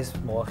 ეს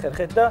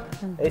მოახერხეთ და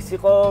ეს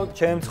იყო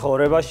ჩემ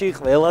ცხოვრებაში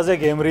ყველაზე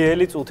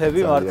გემრიელი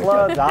წუთები მართლა.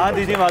 ძალიან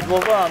დიდი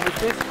მადლობა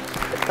ამისთვის.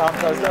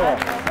 სამსაზე ვარ.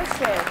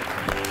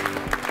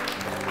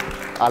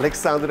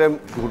 ალექსანდრემ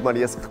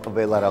გურმანიას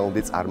ყველა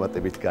რაუნდი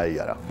წარმატებით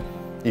გაიარა.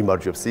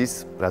 იმარჯვებს ის,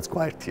 რაც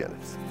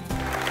გვაერთიანებს.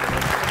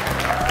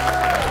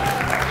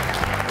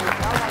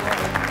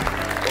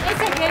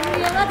 ესე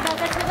გემრიელად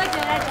გადაჭრება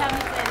ჯერ არ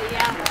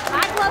ჩამიწერია.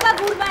 მადლობა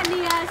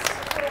გურმანიას.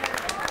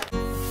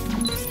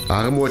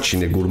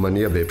 აღმოაჩინე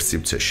გურმანია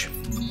ვებ-სივრცეში.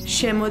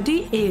 შემოდი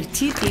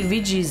ერთი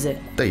ტივიჯიზე.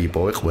 და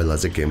იპოვე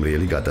ყველაზე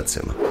გემრიელი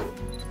გადაცემა.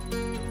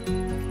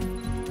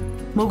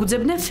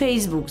 მოგძებნე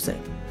Facebook-ზე.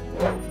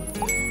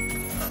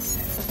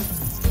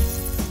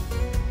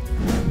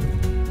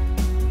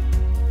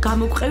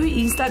 გამოგყევი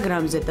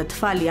Instagram-ზე და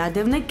თვალი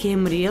ადევნე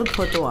გემრიელ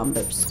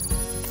ფოტოამბებს.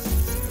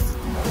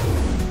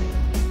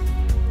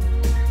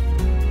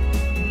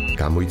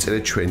 გამოიწერე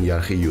ჩვენი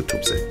არხი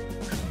YouTube-ზე.